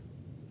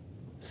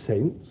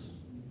saints,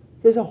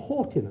 is a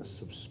haughtiness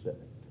of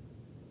spirit,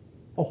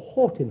 a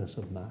haughtiness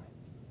of mind.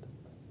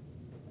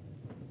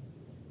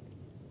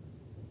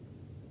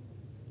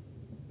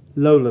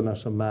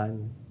 Lowliness of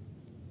mind,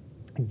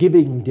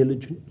 giving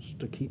diligence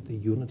to keep the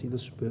unity of the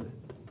Spirit.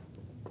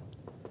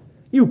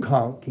 You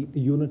can't keep the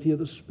unity of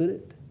the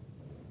Spirit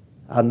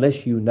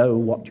unless you know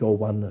what your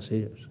oneness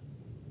is.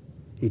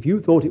 If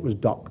you thought it was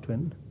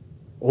doctrine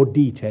or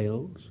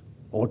details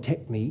or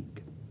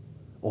technique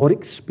or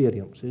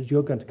experiences,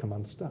 you're going to come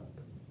unstuck.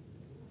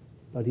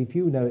 But if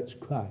you know it's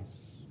Christ,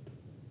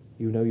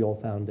 you know your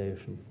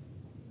foundation.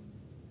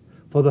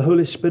 For the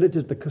Holy Spirit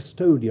is the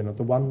custodian of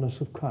the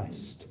oneness of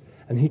Christ,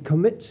 and he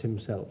commits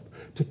himself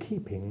to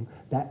keeping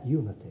that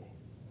unity.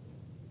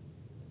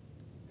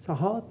 It's a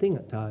hard thing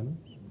at times,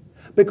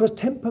 because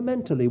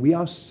temperamentally we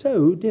are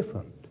so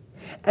different.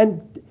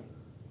 And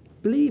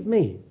believe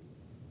me,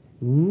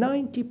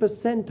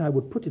 90%, I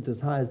would put it as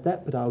high as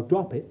that, but I'll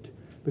drop it,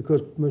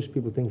 because most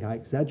people think I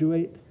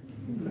exaggerate,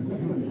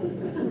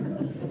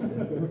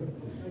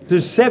 to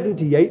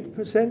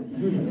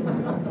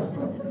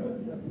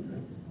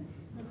 78%.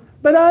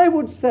 But I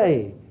would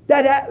say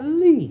that at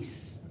least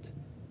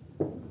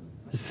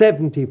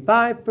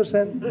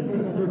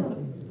 75%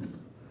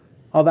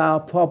 of our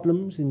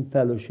problems in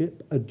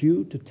fellowship are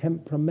due to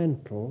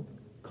temperamental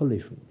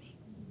collisions.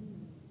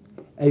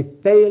 A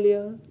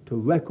failure to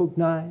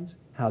recognize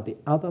how the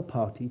other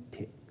party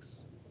ticks.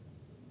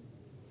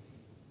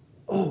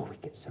 Oh, we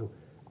get so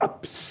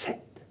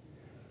upset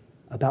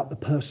about the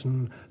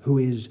person who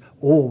is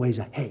always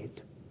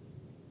ahead.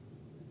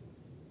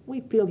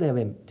 We feel they're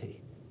empty.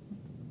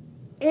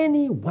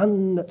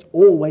 Anyone that's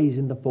always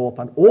in the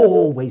forefront,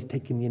 always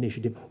taking the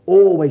initiative,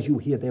 always you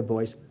hear their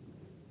voice,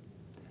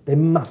 they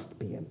must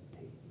be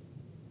empty.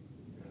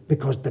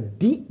 Because the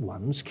deep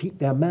ones keep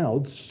their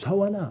mouths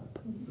sewn up.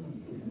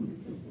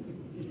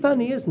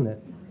 Funny, isn't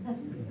it?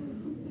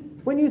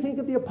 When you think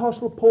of the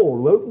Apostle Paul,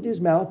 who opened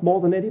his mouth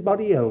more than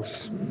anybody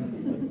else,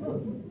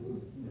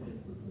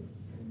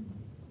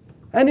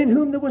 and in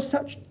whom there was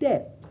such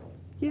depth,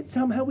 yet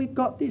somehow we've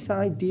got this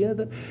idea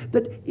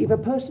that if a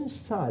person's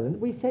silent,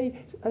 we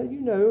say,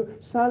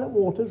 silent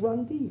waters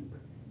run deep.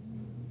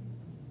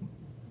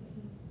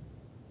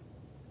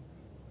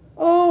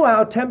 Oh,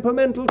 our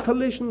temperamental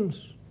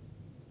collisions.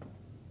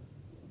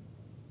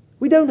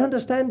 We don't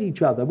understand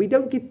each other. We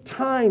don't give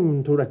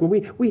time to reckon.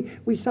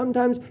 We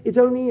sometimes, it's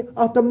only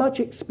after much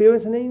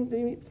experience,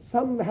 and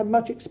some have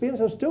much experience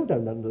and still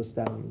don't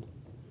understand.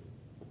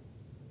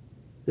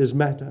 There's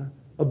matter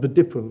of the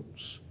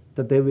difference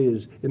that there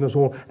is in us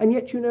all. And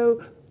yet,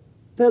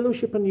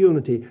 fellowship and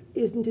unity,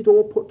 isn't it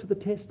all put to the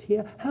test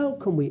here? How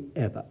can we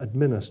ever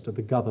administer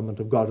the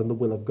government of God and the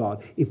will of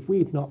God if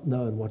we've not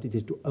known what it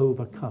is to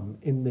overcome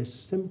in this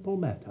simple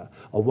matter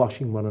of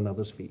washing one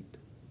another's feet?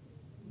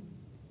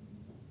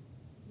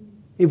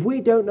 If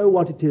we don't know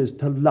what it is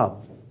to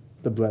love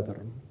the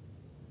brethren,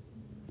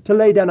 to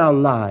lay down our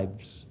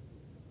lives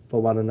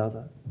for one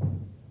another,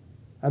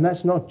 and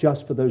that's not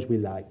just for those we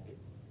like,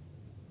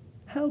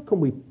 how can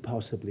we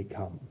possibly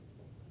come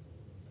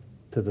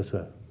to the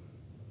throne?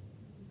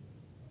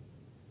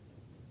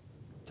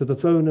 To the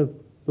throne of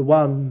the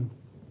one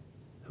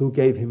who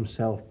gave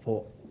himself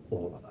for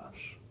all of us.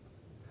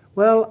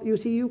 Well, you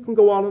see, you can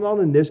go on and on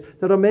in this.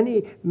 There are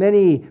many,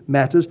 many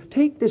matters.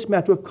 Take this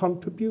matter of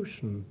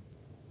contribution.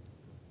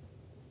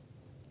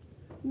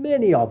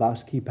 Many of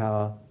us keep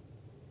our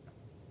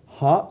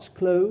hearts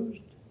closed,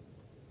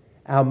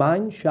 our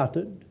minds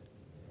shuttered,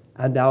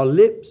 and our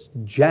lips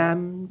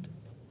jammed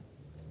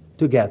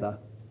together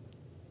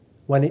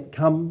when it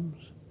comes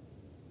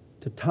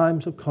to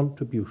times of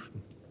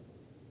contribution.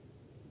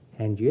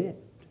 And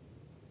yet,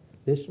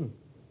 listen,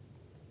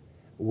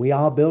 we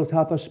are built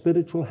up a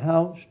spiritual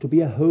house to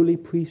be a holy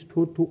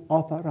priesthood, to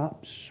offer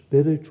up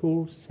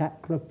spiritual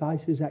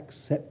sacrifices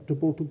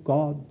acceptable to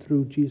God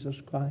through Jesus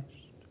Christ.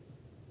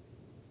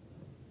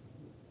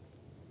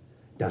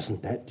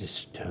 Doesn't that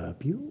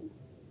disturb you?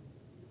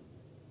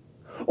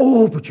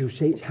 Oh, but you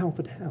say it's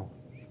Halford House.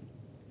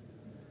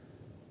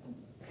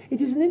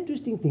 It is an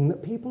interesting thing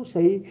that people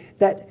say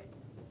that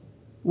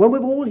when we're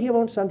all here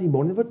on Sunday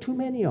morning, there are too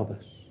many of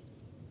us.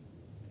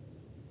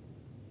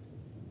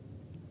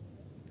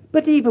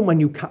 But even when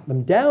you cut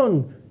them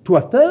down to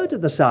a third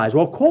of the size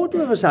or a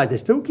quarter of the size, they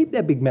still keep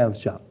their big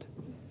mouths shut.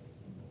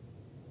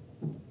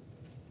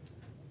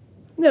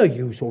 No,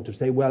 you sort of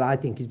say, well, I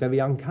think he's very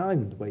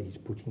unkind the way he's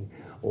putting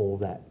all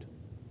that.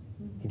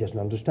 He doesn't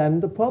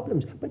understand the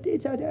problems. But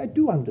I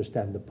do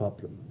understand the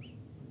problems.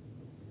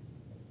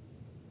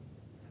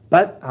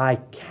 But I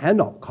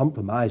cannot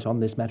compromise on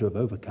this matter of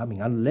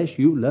overcoming unless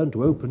you learn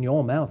to open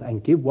your mouth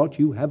and give what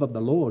you have of the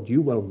Lord. You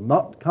will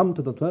not come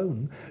to the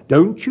throne.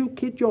 Don't you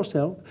kid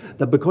yourself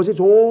that because it's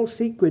all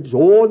secret,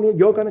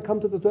 you're going to come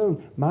to the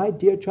throne. My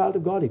dear child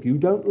of God, if you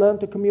don't learn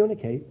to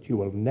communicate, you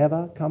will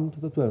never come to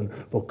the throne.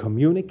 For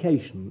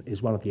communication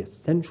is one of the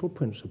essential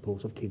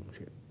principles of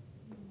kingship.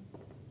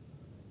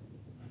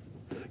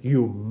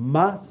 You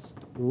must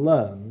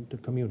learn to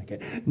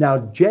communicate. Now,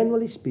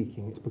 generally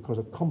speaking, it's because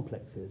of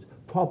complexes,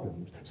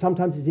 problems.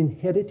 Sometimes it's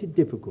inherited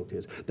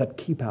difficulties that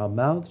keep our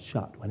mouths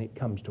shut when it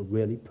comes to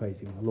really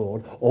praising the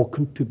Lord or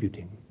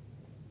contributing.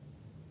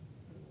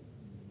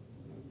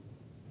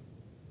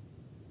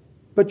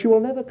 But you will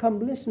never come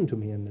listen to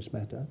me in this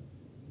matter.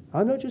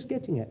 I'm not just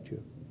getting at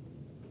you.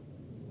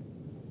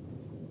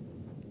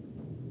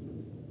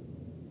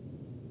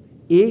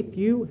 If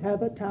you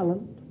have a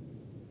talent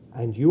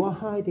and you are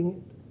hiding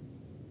it,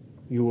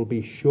 you will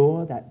be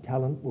sure that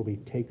talent will be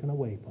taken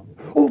away from you.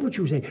 Oh, but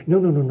you say,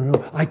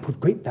 no, I put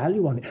great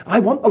value on it. I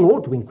want the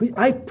Lord to increase.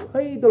 I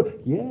pray the...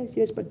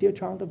 Yes, but dear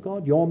child of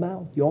God, your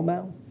mouth.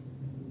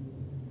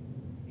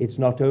 It's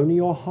not only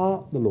your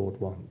heart the Lord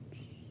wants.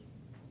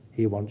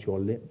 He wants your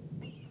lips.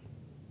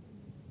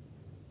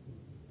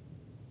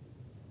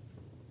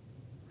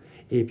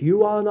 If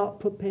you are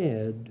not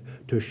prepared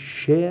to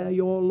share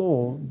your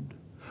Lord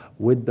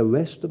with the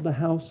rest of the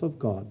house of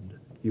God,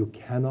 you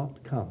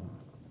cannot come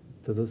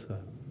to the throne.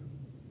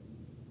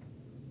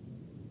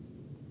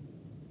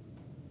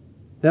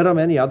 There are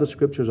many other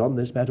scriptures on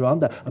this matter, aren't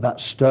there? About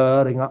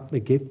stirring up the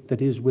gift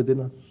that is within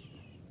us.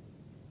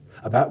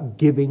 About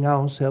giving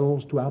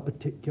ourselves to our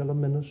particular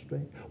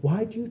ministry.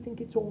 Why do you think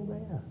it's all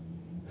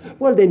there?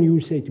 Well, then you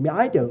say to me,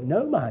 I don't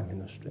know my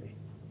ministry.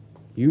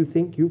 You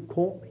think you've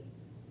caught me?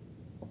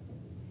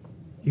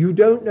 You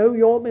don't know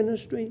your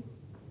ministry?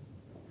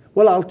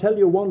 Well, I'll tell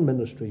you one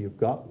ministry you've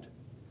got.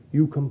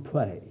 You can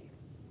pray.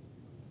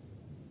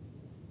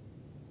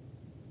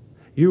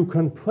 You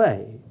can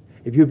pray.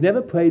 If you've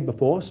never prayed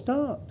before,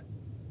 start.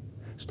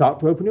 Start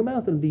to open your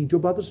mouth and lead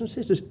your brothers and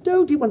sisters.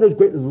 Don't do one of those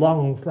great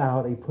long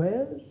flowery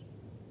prayers.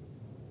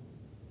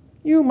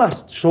 You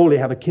must surely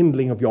have a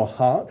kindling of your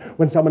heart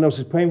when someone else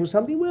is praying for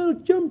something. Well,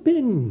 jump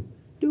in.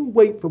 Don't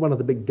wait for one of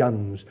the big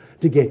guns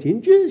to get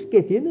in. Just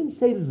get in and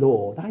say,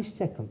 Lord, I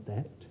second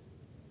that.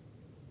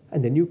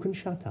 And then you can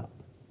shut up.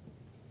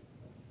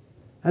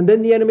 And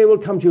then the enemy will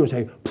come to you and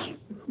say,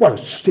 what a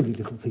silly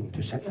little thing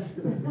to say.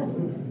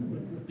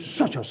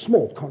 Such a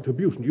small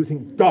contribution. Do you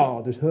think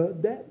God has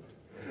heard that?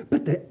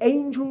 But the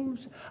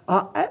angels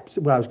are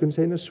absolutely, well, I was going to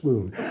say in a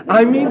swoon.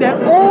 I mean,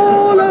 they're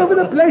all over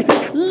the place.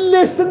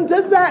 Listen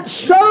to that.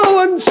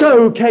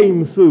 So-and-so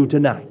came through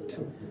tonight.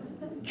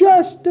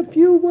 Just a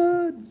few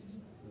words.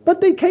 But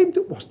they came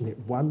to, wasn't it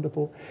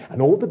wonderful?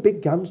 And all the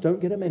big guns don't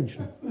get a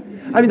mention.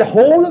 I mean, the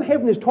whole of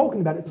heaven is talking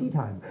about it at tea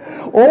time.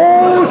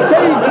 All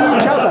saying to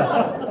each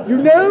other, you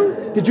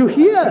know, did you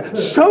hear?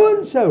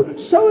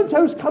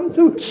 So-and-so's come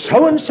through.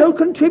 So-and-so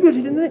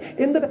contributed in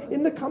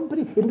the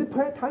company, in the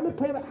prayer time of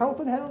prayer at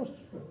Halford House.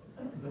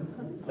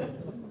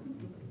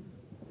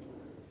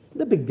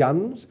 The big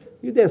guns,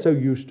 they're so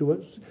used to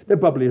us. They're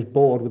probably as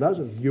bored with us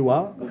as you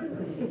are.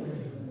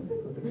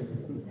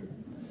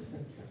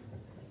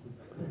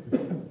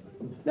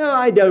 Now,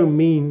 I don't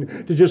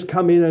mean to just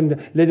come in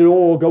and let it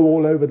all go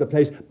all over the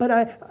place. But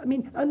I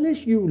mean,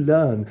 unless you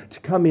learn to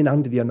come in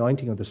under the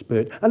anointing of the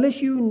Spirit, unless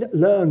you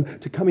learn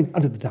to come in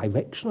under the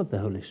direction of the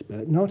Holy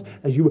Spirit,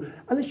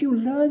 unless you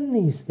learn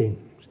these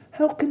things,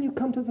 how can you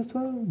come to the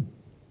throne?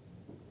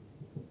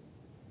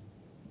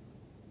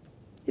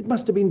 It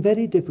must have been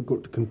very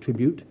difficult to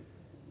contribute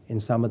in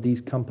some of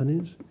these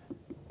companies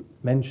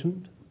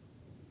mentioned,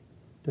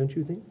 don't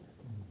you think?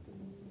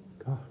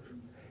 Gosh,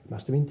 it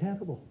must have been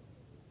terrible.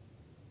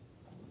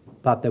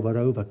 But they were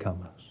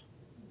overcomers.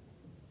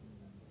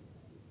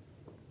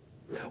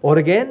 Or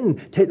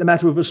again, take the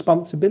matter of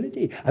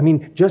responsibility. I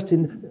mean, just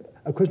in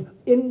a question,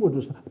 inward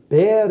responsibility,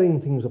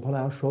 bearing things upon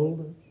our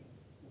shoulders.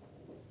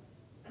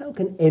 How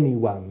can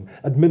anyone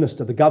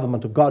administer the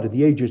government of God in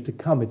the ages to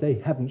come if they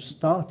haven't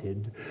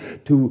started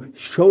to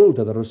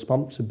shoulder the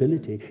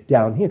responsibility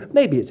down here?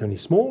 Maybe it's only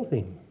small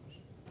things,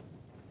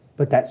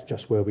 but that's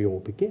just where we all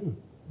begin.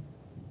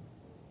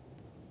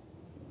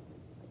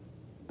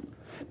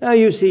 Now,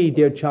 you see,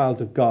 dear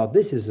child of God,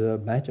 this is a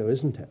matter,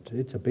 isn't it?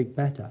 It's a big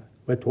matter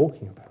we're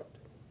talking about.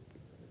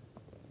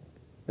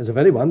 It's a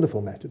very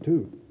wonderful matter,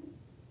 too.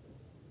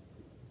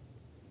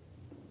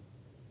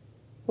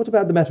 What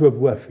about the matter of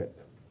worship?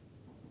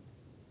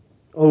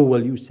 Oh,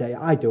 well, you say,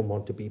 I don't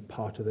want to be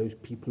part of those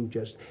people who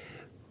just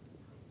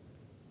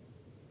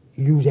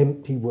use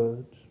empty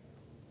words.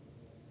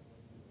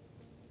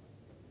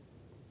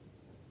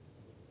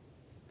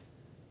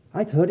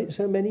 I've heard it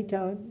so many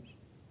times.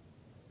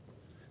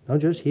 Not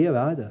just here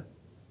either.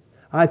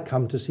 I've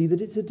come to see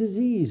that it's a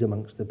disease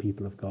amongst the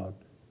people of God.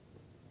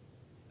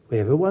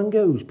 Wherever one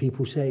goes,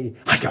 people say,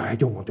 I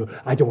don't want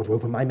to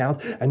open my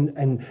mouth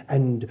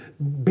and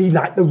be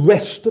like the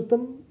rest of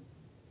them.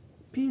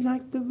 Be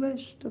like the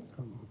rest of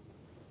them.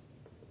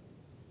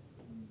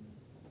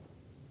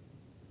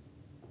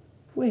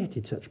 Where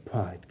did such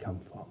pride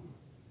come from?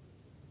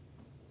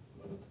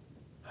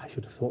 I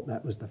should have thought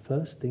that was the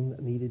first thing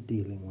that needed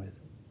dealing with.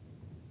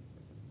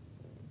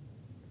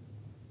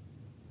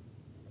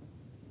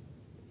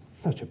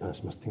 Such a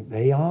person must think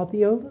they are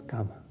the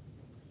overcomer.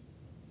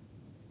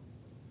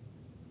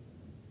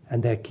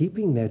 And they're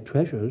keeping their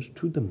treasures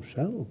to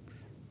themselves.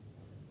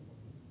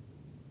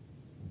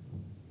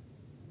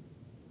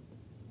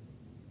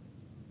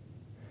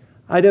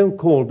 I don't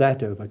call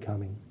that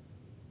overcoming.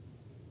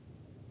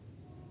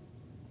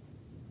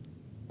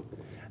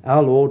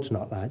 Our Lord's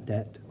not like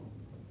that.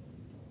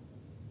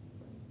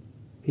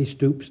 He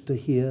stoops to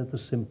hear the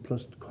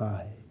simplest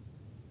cry.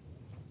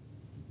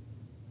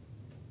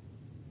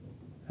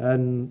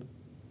 And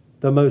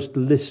the most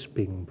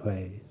lisping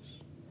praise.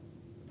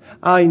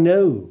 I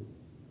know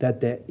that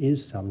there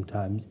is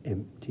sometimes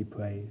empty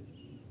praise.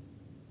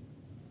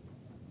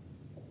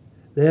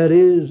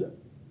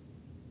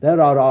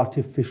 There are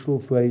artificial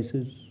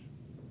phrases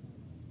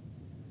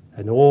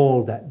and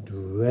all that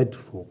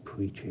dreadful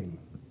preaching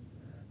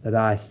that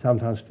I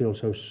sometimes feel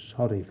so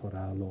sorry for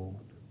our Lord.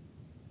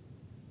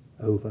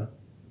 Over.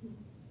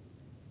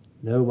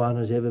 No one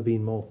has ever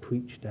been more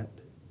preached at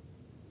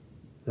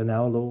than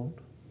our Lord.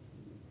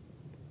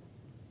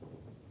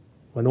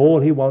 When all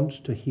he wants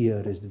to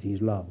hear is that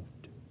he's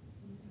loved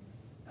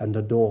and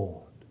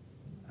adored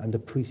and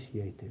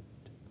appreciated.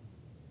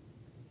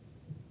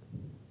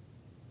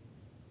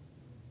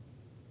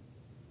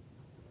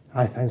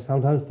 I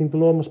sometimes think the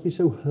Lord must be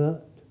so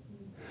hurt.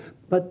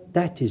 But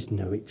that is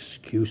no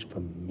excuse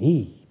for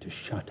me to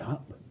shut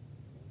up.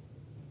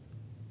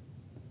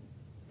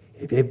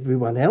 If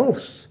everyone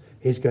else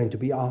is going to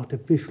be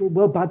artificial,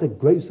 well, by the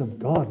grace of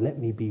God, let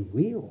me be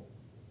real.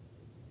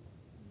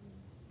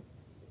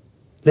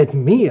 Let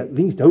me at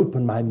least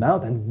open my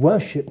mouth and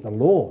worship the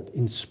Lord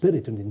in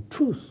spirit and in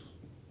truth.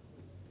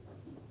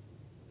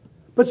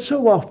 But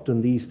so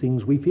often these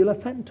things we feel are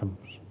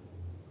phantoms.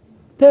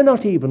 They're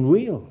not even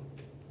real.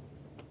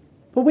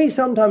 For we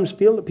sometimes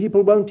feel that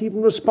people won't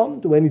even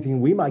respond to anything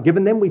we might give,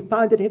 and then we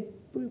find that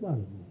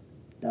everyone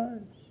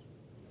does.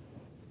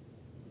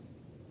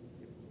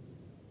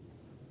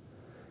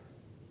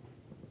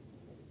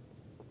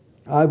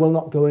 I will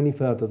not go any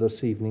further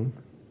this evening.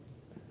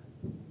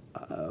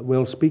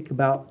 We'll speak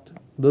about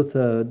the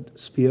third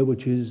sphere,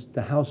 which is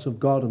the house of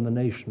God and the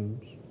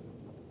nations,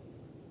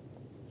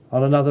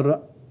 on another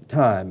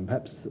time.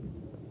 Perhaps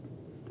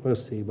we'll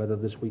see whether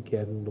this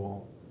weekend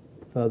or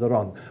further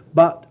on.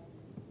 But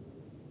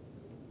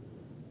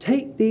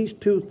take these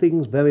two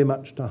things very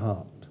much to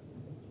heart.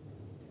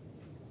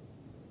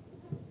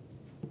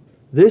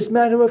 This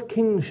matter of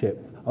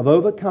kingship, of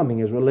overcoming,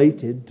 is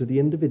related to the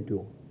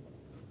individual,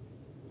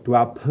 to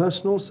our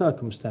personal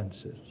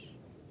circumstances,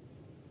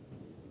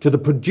 to the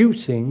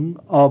producing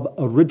of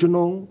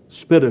original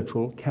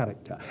spiritual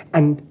character.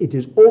 And it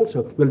is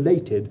also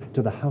related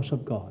to the house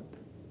of God.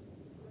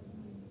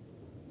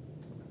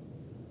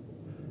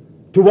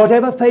 To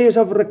whatever phase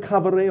of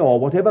recovery or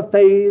whatever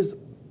phase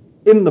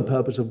in the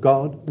purpose of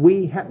God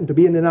we happen to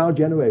be in our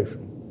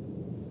generation.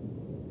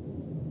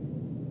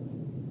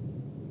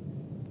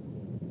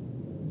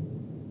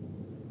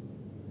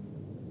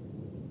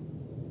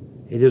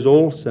 It is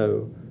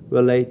also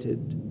related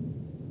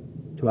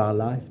to our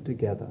life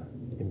together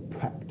in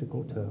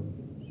practical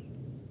terms.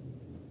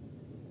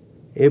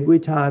 Every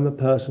time a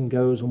person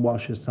goes and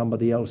washes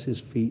somebody else's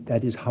feet,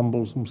 that is,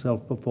 humbles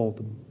himself before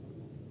them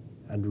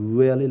and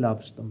really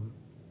loves them,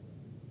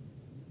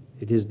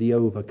 it is the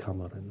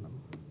overcomer in them.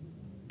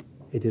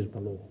 It is the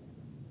Lord.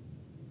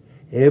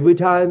 Every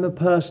time a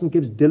person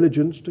gives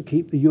diligence to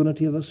keep the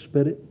unity of the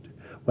Spirit,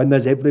 when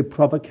there's every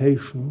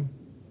provocation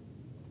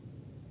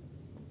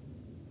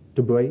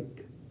to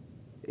break,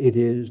 it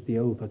is the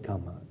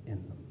overcomer in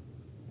them.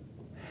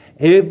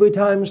 Every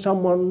time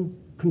someone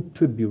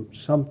contributes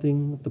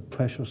something of the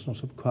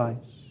preciousness of Christ,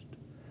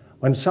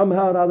 when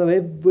somehow or other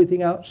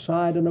everything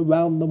outside and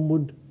around them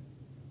would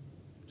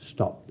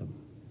stop them,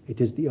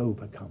 it is the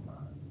overcomer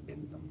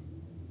in them.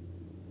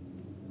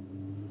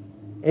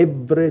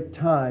 Every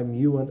time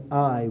you and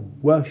I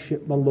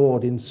worship the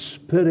Lord in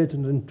spirit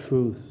and in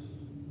truth,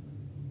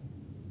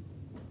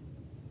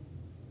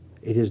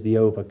 it is the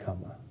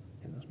overcomer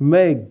in us.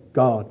 May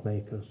God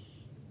make us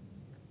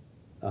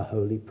a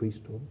holy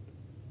priesthood,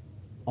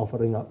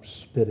 offering up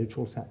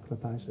spiritual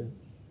sacrifices.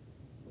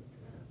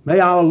 May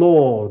our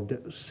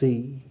Lord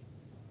see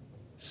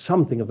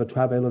something of the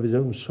travail of his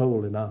own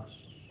soul in us,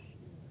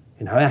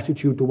 in our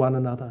attitude to one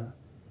another,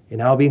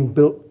 in our being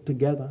built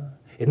together,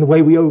 in the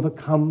way we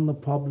overcome the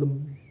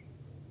problems.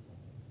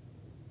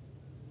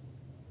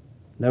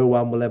 No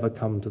one will ever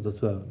come to the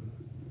throne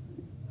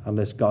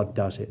unless God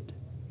does it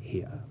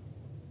here.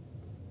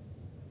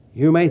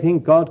 You may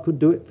think God could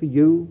do it for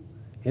you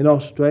in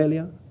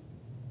Australia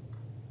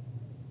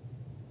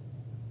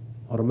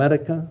or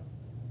America,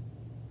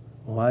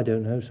 or I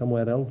don't know,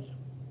 somewhere else.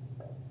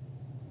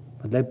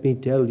 But let me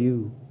tell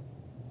you,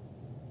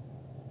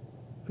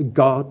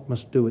 God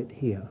must do it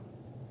here,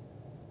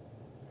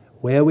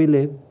 where we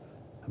live,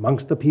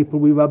 amongst the people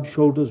we rub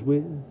shoulders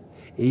with,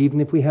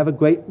 even if we have a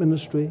great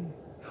ministry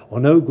or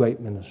no great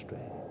ministry.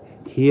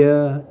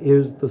 Here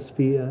is the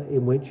sphere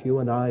in which you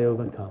and I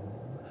overcome,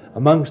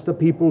 amongst the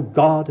people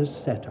God has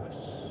set us.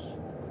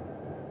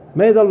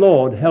 May the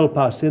Lord help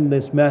us in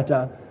this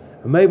matter,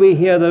 and may we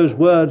hear those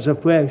words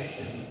afresh.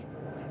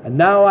 And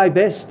now I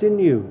vest in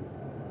you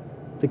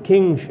the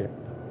kingship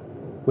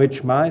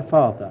which my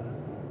Father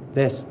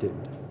vested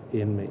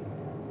in me.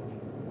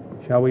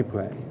 Shall we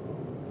pray?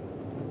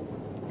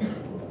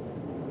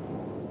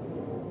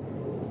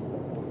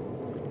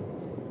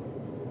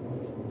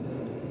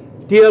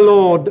 Dear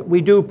Lord, we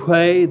do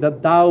pray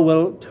that thou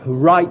wilt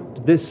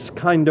write this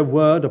kind of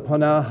word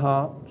upon our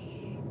hearts.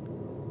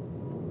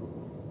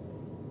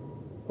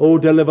 Oh,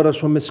 deliver us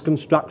from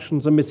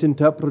misconstructions and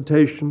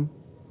misinterpretation.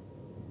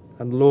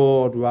 And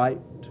Lord,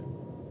 write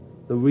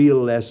the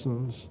real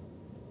lessons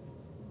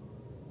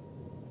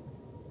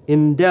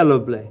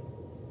indelibly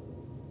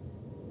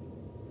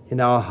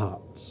in our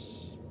hearts.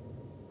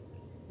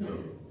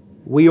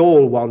 We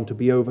all want to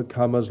be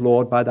overcomers,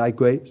 Lord, by thy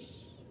grace.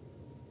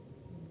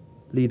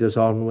 Lead us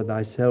on with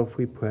thyself,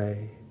 we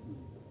pray,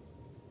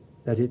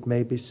 that it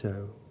may be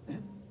so.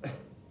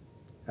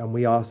 And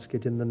we ask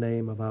it in the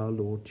name of our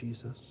Lord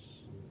Jesus.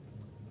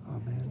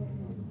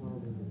 Amen.